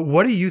 But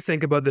what do you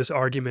think about this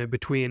argument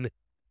between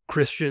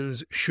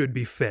Christians should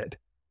be fit?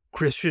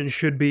 Christians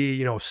should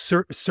be,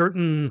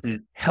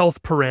 certain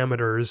health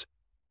parameters,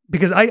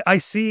 because I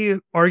see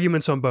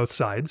arguments on both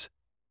sides.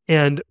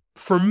 And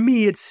for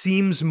me, it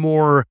seems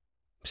more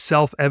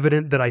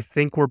self-evident that I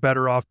think we're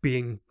better off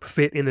being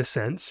fit in a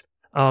sense.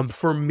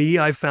 For me,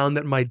 I've found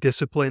that my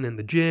discipline in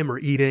the gym or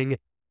eating,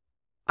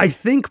 I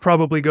think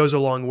probably goes a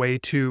long way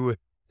to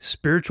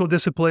spiritual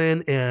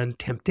discipline and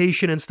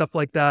temptation and stuff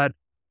like that.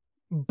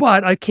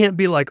 But I can't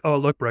be like, oh,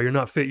 look, bro, you're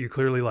not fit. You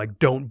clearly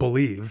don't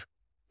believe.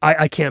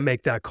 I can't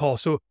make that call.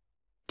 So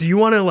do you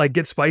want to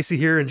get spicy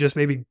here and just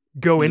maybe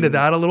go into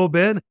that a little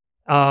bit?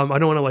 I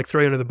don't want to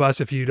throw you under the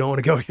bus if you don't want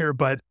to go here,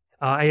 but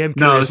I am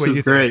curious. No, this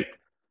is great.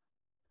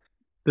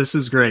 This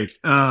is great.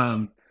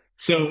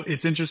 So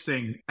it's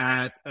interesting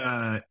at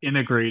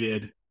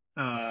Integrated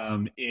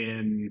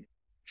in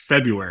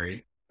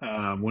February.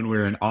 when we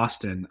were in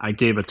Austin, I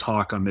gave a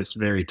talk on this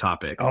very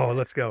topic. Oh,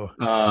 let's go.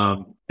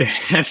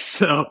 And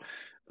so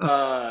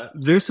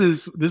this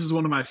is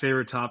one of my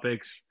favorite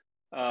topics.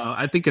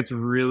 I think it's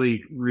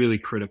really, really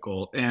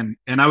critical. And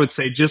I would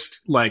say,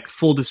 just like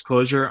full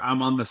disclosure,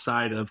 I'm on the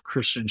side of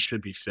Christians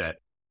should be fit.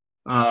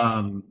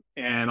 And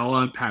I'll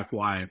unpack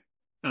why.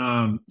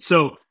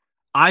 So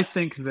I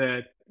think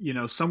that,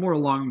 somewhere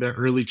along the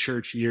early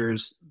church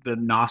years, the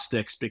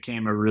Gnostics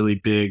became a really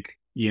big,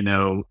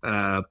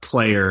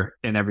 player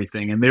in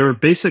everything. And they were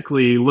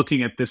basically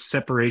looking at this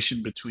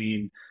separation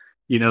between,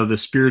 the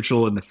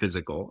spiritual and the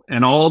physical.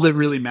 And all that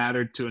really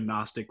mattered to a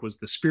Gnostic was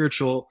the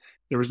spiritual.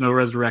 There was no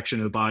resurrection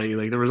of the body.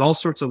 Like, there was all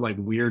sorts of like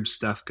weird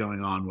stuff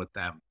going on with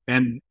them.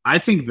 And I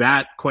think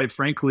that, quite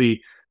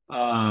frankly,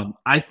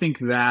 I think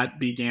that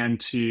began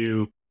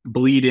to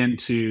bleed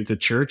into the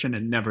church, and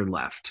it never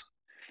left.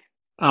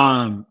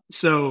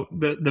 So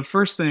the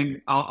first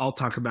thing I'll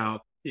talk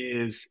about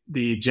is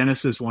the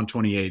Genesis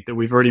 1:28 that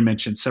we've already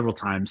mentioned several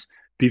times.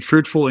 Be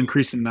fruitful,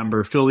 increase in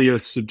number, fill the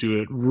earth,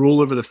 subdue it,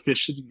 rule over the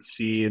fish in the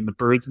sea and the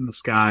birds in the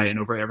sky, and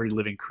over every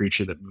living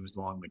creature that moves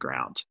along the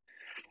ground.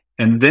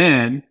 And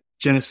then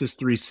Genesis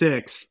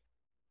 3:6,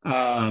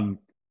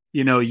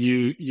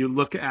 you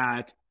look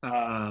at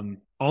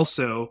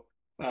also,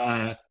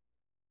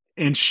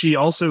 and she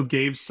also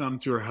gave some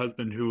to her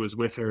husband who was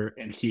with her,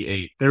 and he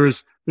ate.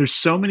 There's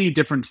so many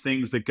different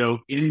things that go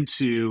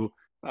into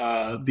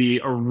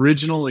the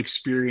original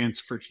experience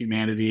for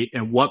humanity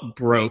and what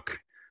broke.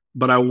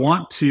 But I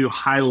want to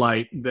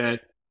highlight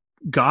that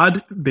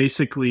God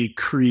basically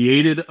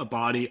created a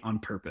body on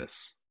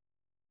purpose.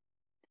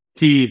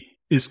 He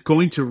is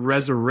going to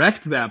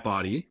resurrect that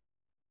body.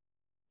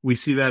 We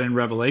see that in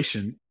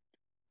Revelation.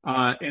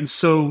 And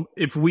so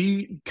if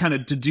we kind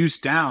of deduce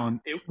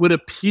down, it would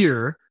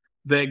appear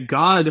that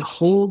God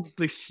holds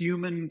the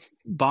human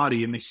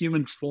body and the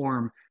human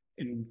form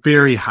in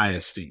very high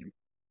esteem,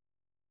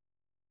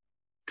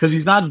 because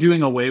he's not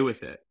doing away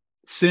with it.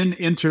 Sin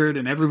entered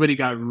and everybody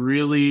got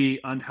really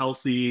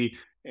unhealthy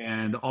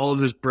and all of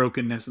this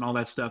brokenness and all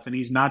that stuff. And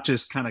he's not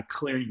just kind of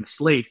clearing the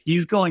slate.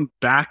 He's going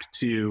back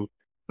to,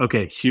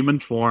 okay, human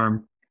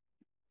form,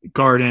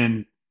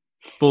 garden,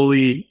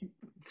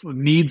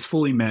 needs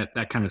fully met,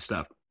 that kind of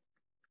stuff.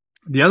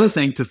 The other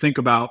thing to think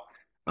about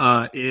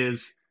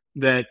is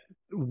that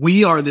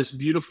we are this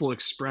beautiful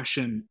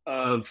expression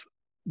of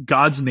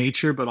God's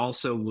nature, but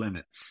also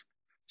limits.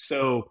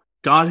 So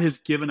God has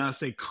given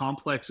us a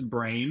complex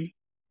brain,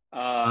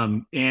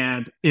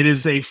 and it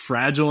is a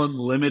fragile and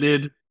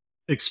limited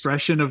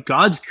expression of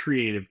God's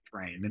creative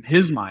brain and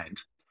his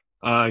mind.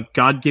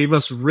 God gave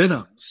us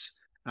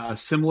rhythms,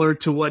 similar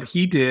to what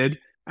he did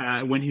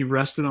when he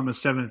rested on the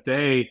seventh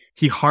day.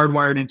 He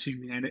hardwired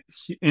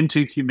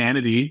into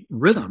humanity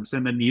rhythms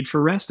and the need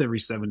for rest every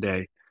 7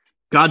 day.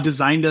 God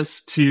designed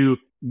us to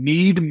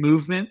need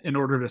movement in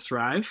order to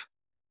thrive,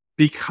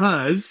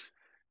 because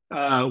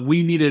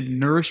we needed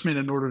nourishment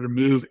in order to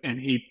move, and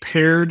he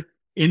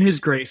in his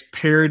grace,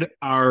 paired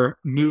our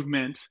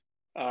movement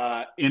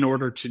in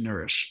order to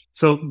nourish.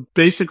 So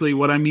basically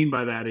what I mean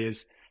by that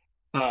is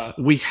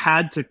we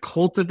had to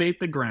cultivate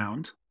the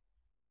ground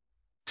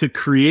to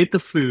create the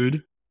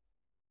food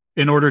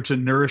in order to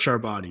nourish our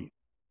body.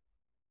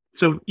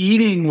 So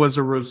eating was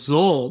a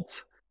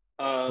result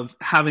of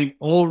having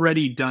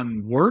already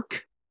done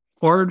work,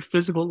 hard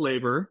physical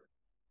labor,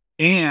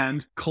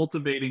 and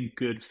cultivating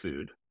good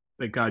food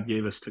that God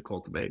gave us to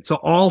cultivate. So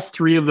all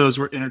three of those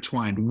were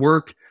intertwined: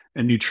 work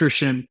and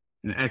nutrition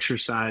and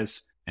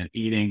exercise and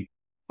eating,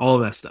 all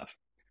of that stuff.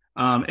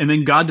 And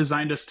then God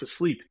designed us to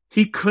sleep.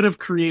 He could have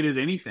created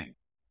anything.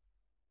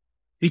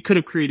 He could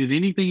have created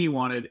anything he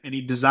wanted, and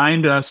he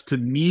designed us to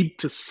need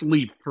to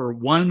sleep for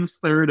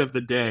 1/3 of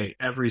the day,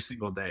 every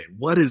single day.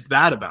 What is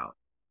that about?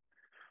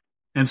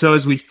 And so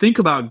as we think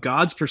about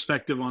God's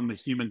perspective on the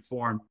human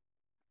form,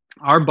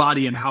 our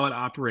body and how it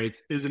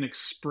operates is an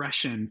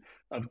expression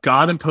of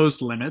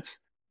God-imposed limits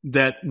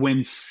that,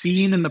 when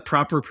seen in the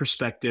proper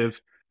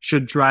perspective,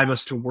 should drive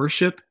us to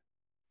worship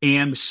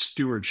and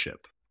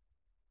stewardship.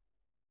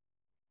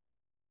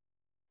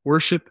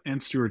 Worship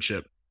and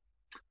stewardship.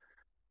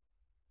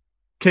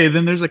 Okay,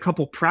 then there's a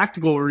couple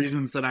practical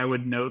reasons that I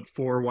would note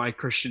for why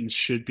Christians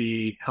should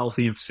be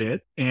healthy and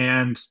fit.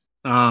 And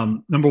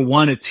number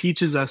one, it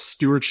teaches us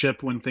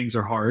stewardship when things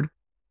are hard.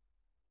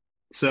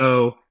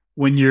 So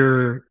when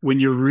you're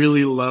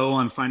really low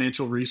on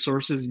financial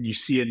resources and you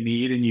see a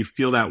need and you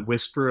feel that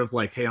whisper of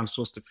like, hey, I'm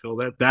supposed to fill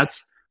that,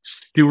 that's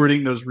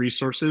stewarding those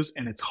resources,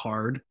 and it's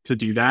hard to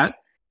do that.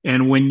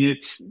 And when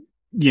it's,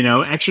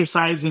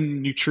 exercise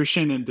and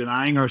nutrition and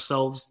denying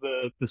ourselves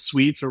the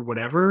sweets or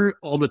whatever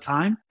all the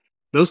time,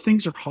 those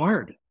things are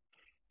hard.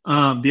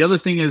 The other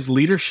thing is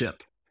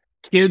leadership.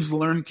 Kids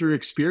learn through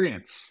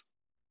experience.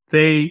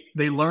 They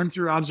learn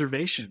through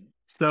observation.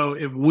 So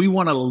if we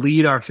want to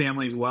lead our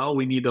families well,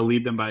 we need to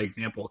lead them by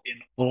example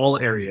in all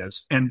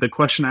areas. And the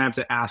question I have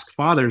to ask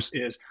fathers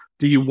is,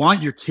 do you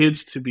want your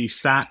kids to be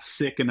fat,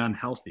 sick, and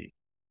unhealthy?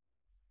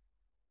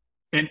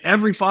 And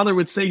every father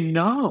would say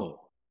no.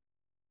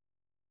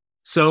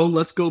 So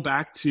let's go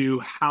back to,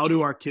 how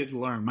do our kids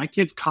learn? My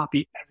kids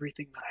copy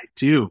everything that I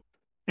do.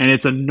 And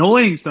it's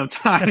annoying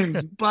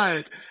sometimes,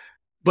 but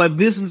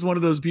this is one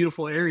of those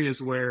beautiful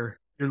areas where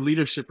your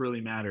leadership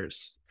really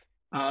matters.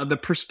 The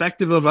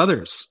perspective of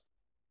others,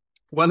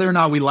 whether or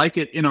not we like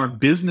it in our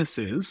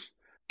businesses,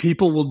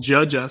 people will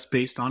judge us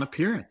based on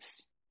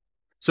appearance.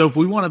 So if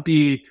we want to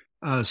be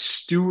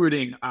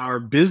stewarding our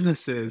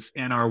businesses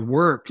and our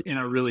work in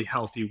a really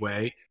healthy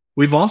way,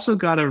 we've also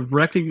got to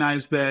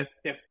recognize that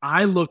if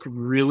I look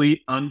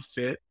really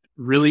unfit,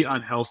 really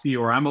unhealthy,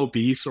 or I'm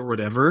obese or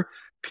whatever,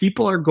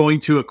 people are going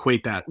to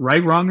equate that,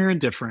 right, wrong, or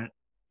indifferent.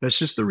 That's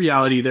just the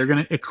reality. They're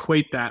going to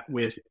equate that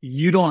with,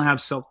 you don't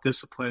have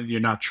self-discipline, you're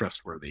not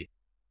trustworthy.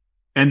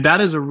 And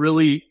that is a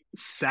really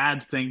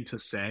sad thing to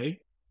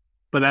say,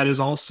 but that is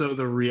also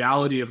the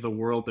reality of the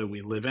world that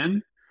we live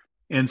in.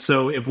 And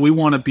so if we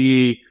want to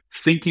be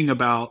thinking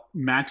about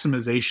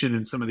maximization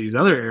in some of these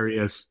other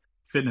areas,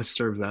 fitness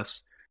serves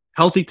us.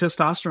 Healthy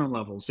testosterone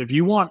levels. If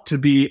you want to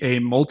be a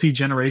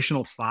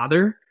multi-generational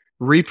father,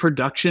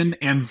 reproduction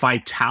and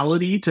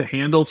vitality to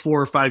handle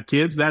 4 or 5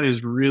 kids, that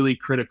is really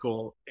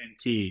critical and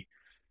key.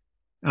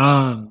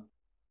 Couple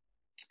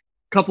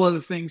other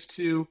things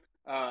too.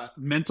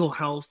 Mental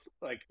health.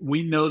 Like,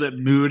 we know that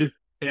mood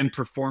and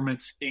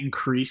performance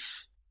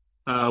increase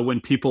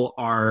when people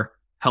are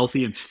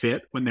healthy and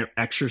fit, when they're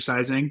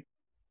exercising.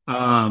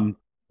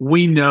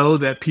 We know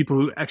that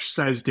people who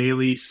exercise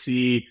daily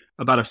see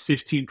about a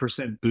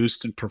 15%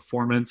 boost in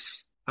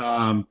performance.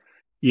 All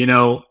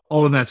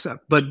of that stuff.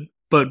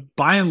 But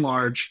by and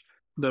large,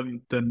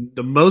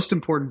 the most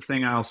important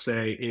thing I'll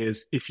say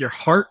is, if your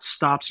heart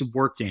stops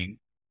working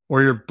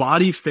or your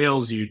body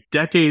fails you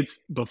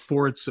decades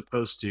before it's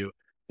supposed to,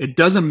 it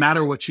doesn't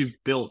matter what you've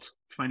built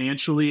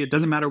financially. It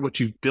doesn't matter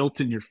what you've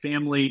built in your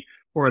family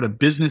or at a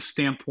business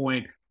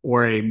standpoint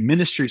or a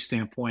ministry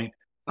standpoint.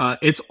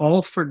 It's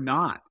all for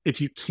naught if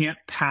you can't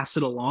pass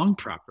it along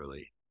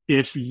properly.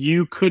 If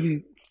you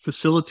couldn't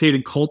facilitate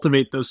and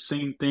cultivate those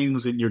same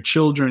things in your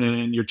children and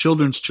in your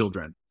children's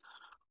children,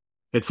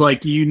 it's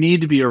like, you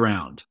need to be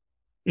around.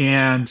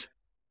 And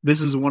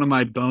this is one of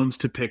my bones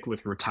to pick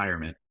with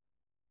retirement,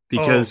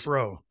 because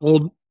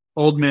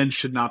old men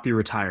should not be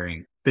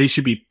retiring. They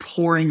should be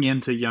pouring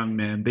into young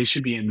men. They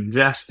should be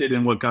invested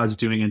in what God's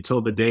doing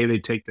until the day they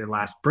take their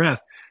last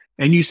breath.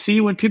 And you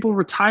see, when people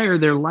retire,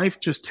 their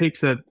life just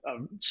takes a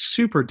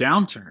super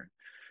downturn.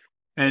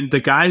 And the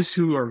guys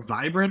who are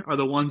vibrant are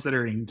the ones that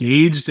are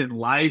engaged in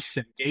life,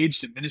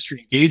 engaged in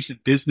ministry, engaged in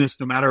business,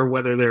 no matter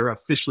whether they're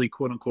officially,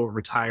 quote unquote,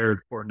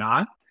 retired or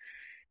not.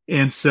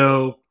 And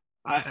so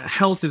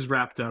health is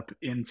wrapped up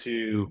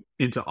into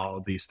all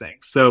of these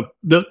things. So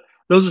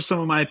those are some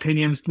of my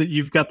opinions. That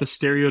you've got the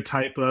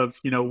stereotype of,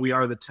 we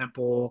are the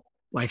temple.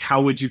 Like,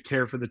 how would you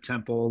care for the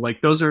temple?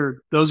 Like, those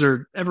are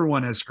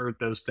everyone has heard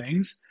those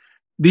things.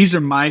 These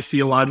are my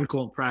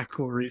theological and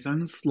practical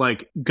reasons.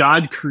 Like,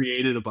 God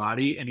created a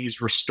body and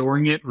he's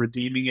restoring it,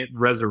 redeeming it,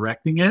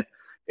 resurrecting it.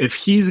 If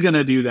he's going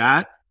to do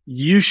that,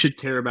 you should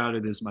care about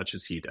it as much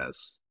as he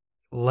does.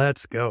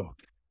 Let's go.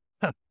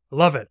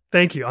 Love it.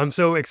 Thank you. I'm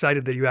so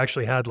excited that you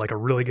actually had like a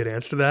really good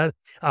answer to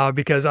that,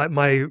 because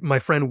my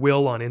friend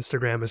Will on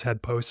Instagram has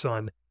had posts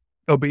on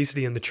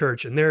obesity in the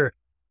church, and they're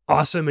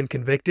awesome and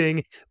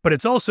convicting, but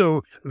it's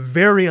also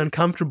very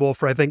uncomfortable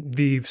for, I think,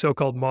 the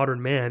so-called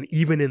modern man,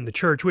 even in the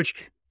church,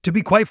 which, to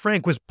be quite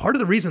frank, was part of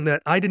the reason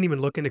that I didn't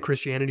even look into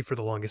Christianity for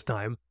the longest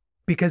time,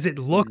 because it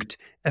looked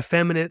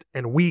effeminate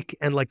and weak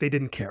and like they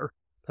didn't care.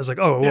 I was like,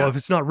 well, if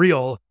it's not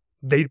real,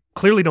 they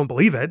clearly don't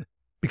believe it,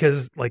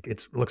 because like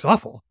it looks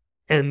awful.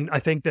 And I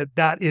think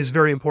that is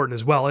very important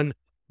as well. And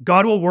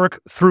God will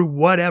work through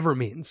whatever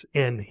means,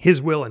 and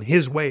his will and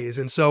his ways.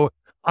 And so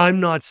I'm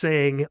not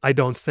saying I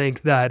don't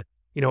think that,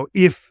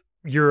 if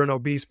you're an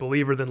obese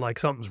believer, then like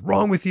something's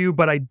wrong with you.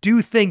 But I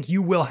do think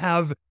you will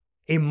have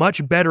a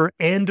much better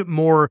and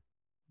more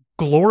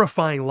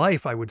glorifying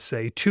life, I would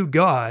say, to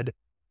God,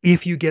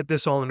 if you get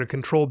this all under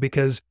control.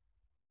 Because,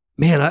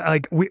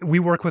 man, we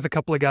work with a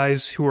couple of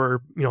guys who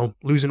are,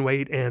 losing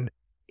weight, and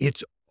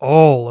it's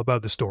all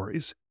about the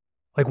stories.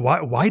 Like,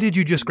 why did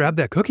you just grab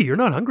that cookie? You're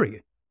not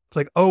hungry. It's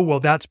like, oh, well,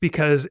 that's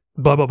because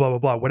blah, blah, blah, blah,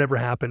 blah, whatever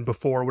happened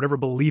before, whatever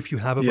belief you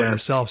have about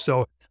yourself.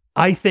 So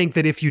I think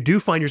that if you do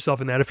find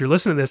yourself in that, if you're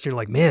listening to this and you're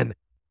like, man,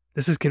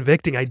 this is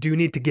convicting, I do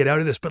need to get out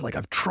of this, but like,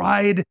 I've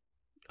tried.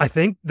 I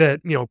think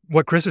that,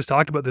 what Chris has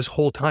talked about this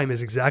whole time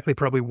is exactly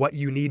probably what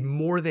you need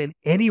more than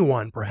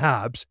anyone,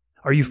 perhaps.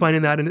 Are you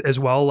finding that as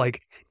well?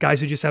 Like, guys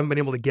who just haven't been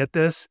able to get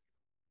this?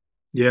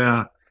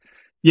 Yeah.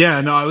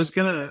 Yeah, no, I was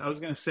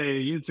gonna say,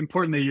 it's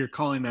important that you're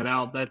calling that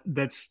out.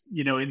 That's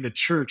in the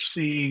church,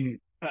 seeing,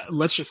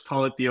 let's just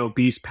call it the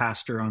obese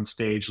pastor on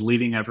stage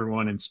leading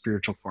everyone in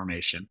spiritual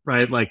formation,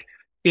 right? Like,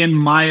 in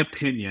my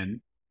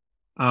opinion,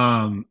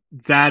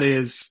 that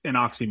is an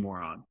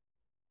oxymoron.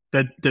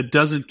 That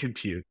doesn't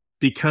compute,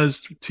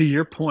 because, to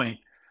your point,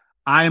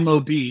 I am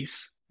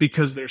obese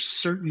because there's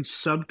certain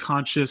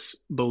subconscious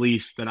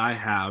beliefs that I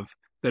have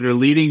that are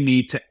leading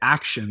me to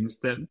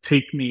actions that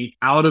take me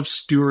out of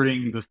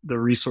stewarding the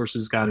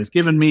resources God has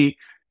given me.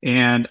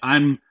 And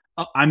I'm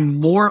I'm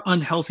more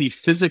unhealthy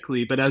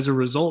physically, but as a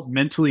result,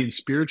 mentally and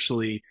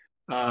spiritually,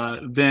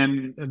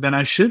 than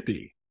I should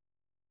be.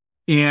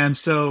 And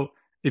so,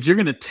 if you're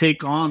going to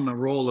take on the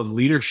role of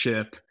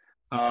leadership,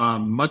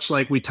 much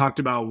like we talked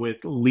about with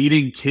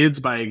leading kids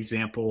by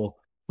example,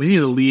 we need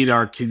to lead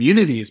our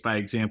communities by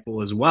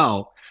example as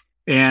well.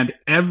 And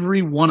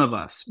every one of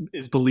us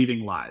is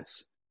believing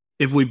lies.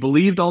 If we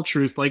believed all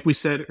truth, like we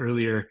said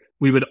earlier,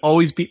 we would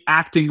always be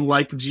acting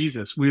like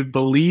Jesus. We would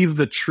believe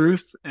the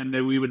truth and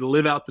that we would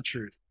live out the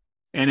truth.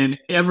 And in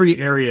every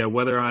area,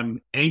 whether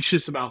I'm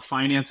anxious about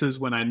finances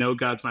when I know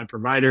God's my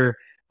provider,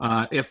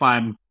 if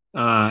I'm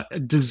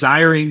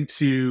desiring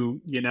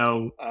to,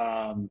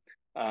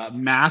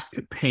 mask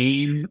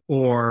pain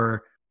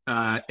or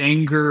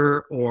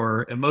anger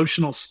or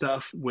emotional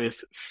stuff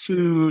with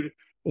food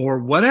or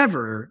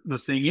whatever the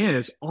thing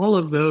is, all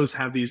of those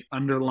have these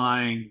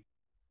underlying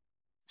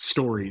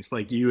stories,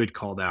 like you had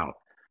called out,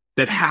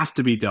 that have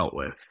to be dealt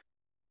with.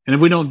 And if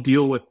we don't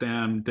deal with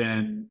them,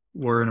 then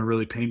we're in a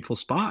really painful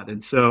spot.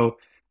 And so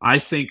I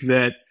think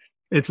that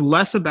it's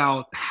less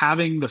about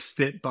having the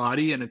fit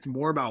body and it's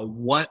more about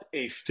what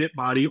a fit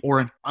body or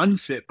an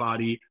unfit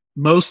body,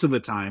 most of the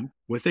time,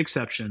 with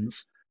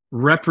exceptions,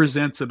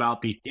 represents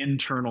about the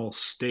internal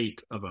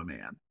state of a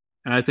man.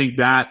 And I think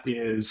that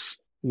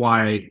is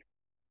why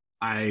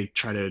I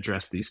try to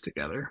address these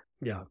together.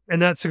 Yeah.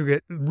 And that's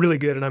really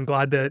good. And I'm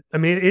glad that, I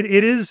mean, it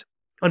is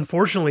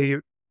unfortunately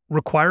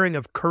requiring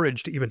of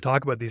courage to even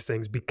talk about these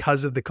things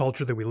because of the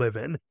culture that we live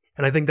in.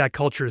 And I think that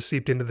culture is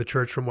seeped into the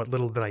church from what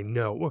little that I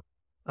know.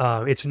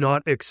 It's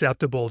not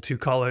acceptable to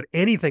call out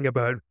anything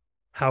about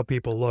how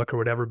people look or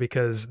whatever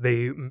because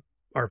they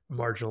are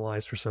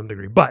marginalized to some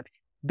degree. But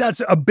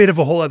that's a bit of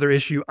a whole other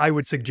issue, I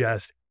would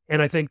suggest.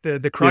 And I think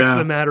the crux of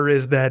the matter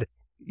is that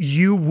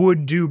you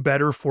would do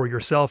better for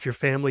yourself, your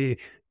family,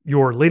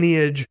 your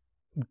lineage,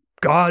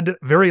 God,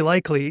 very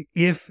likely,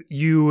 if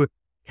you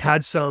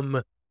had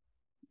some,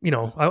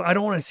 I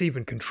don't want to say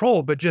even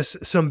control, but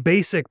just some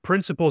basic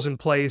principles in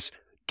place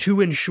to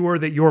ensure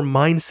that your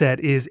mindset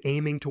is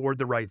aiming toward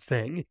the right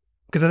thing.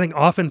 Because I think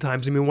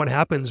oftentimes, what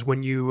happens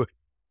when you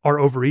are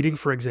overeating,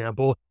 for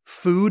example,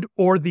 food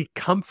or the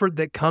comfort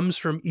that comes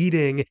from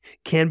eating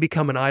can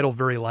become an idol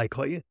very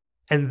likely.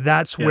 And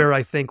that's where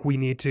I think we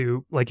need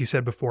to, like you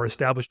said before,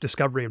 establish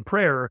discovery and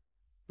prayer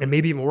and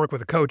maybe even work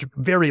with a coach.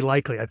 Very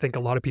likely, I think a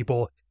lot of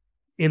people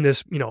in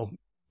this,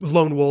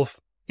 lone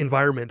wolf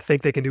environment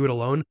think they can do it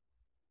alone.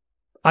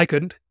 I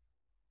couldn't.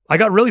 I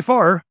got really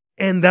far.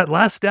 And that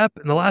last step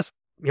and the last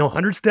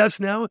 100 steps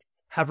now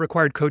have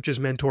required coaches,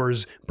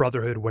 mentors,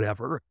 brotherhood,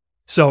 whatever.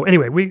 So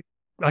anyway,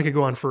 I could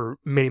go on for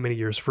many, many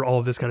years for all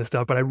of this kind of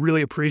stuff, but I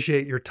really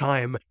appreciate your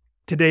time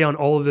today on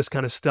all of this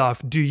kind of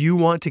stuff. Do you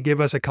want to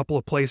give us a couple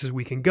of places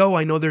we can go?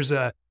 I know there's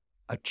a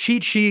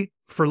cheat sheet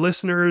for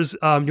listeners.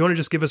 You want to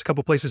just give us a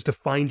couple of places to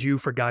find you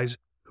for guys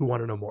who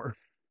want to know more?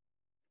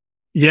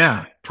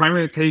 Yeah.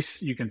 Primary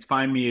place you can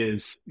find me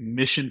is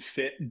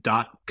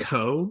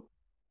missionfit.co,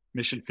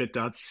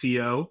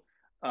 missionfit.co.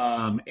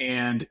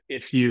 And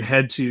if you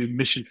head to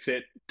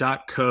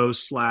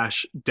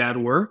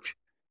missionfit.co/dadwork,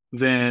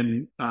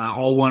 then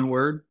all one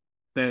word,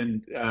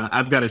 then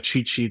I've got a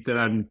cheat sheet that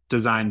I'm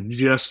designed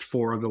just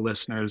for the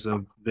listeners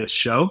of this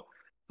show.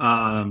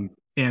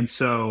 And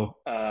so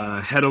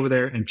head over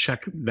there and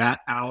check that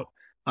out.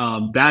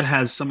 That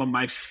has some of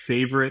my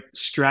favorite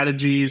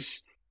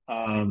strategies,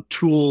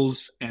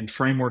 tools, and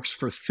frameworks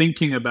for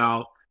thinking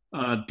about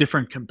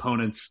different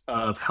components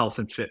of health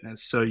and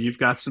fitness. So you've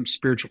got some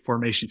spiritual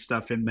formation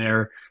stuff in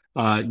there.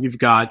 You've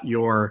got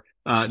your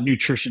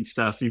nutrition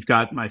stuff. You've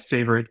got my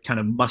favorite kind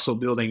of muscle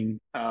building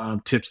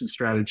tips and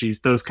strategies.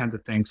 Those kinds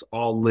of things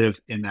all live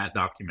in that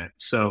document.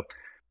 So,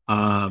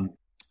 and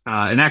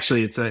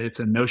actually, it's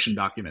a Notion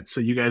document. So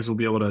you guys will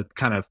be able to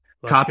kind of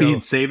copy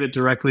and save it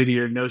directly to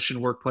your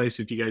Notion workplace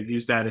if you guys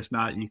use that. If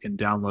not, you can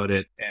download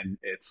it, and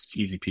it's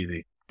easy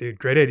peasy. Dude,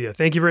 great idea.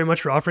 Thank you very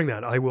much for offering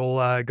that. I will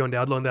go and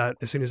download that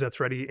as soon as that's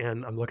ready,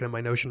 and I'm looking at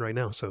my Notion right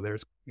now, so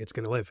it's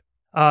going to live.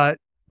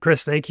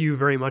 Chris, thank you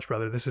very much,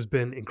 brother. This has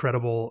been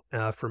incredible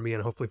for me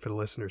and hopefully for the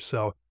listeners.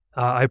 So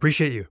I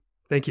appreciate you.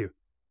 Thank you.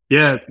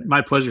 Yeah,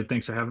 my pleasure.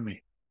 Thanks for having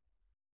me.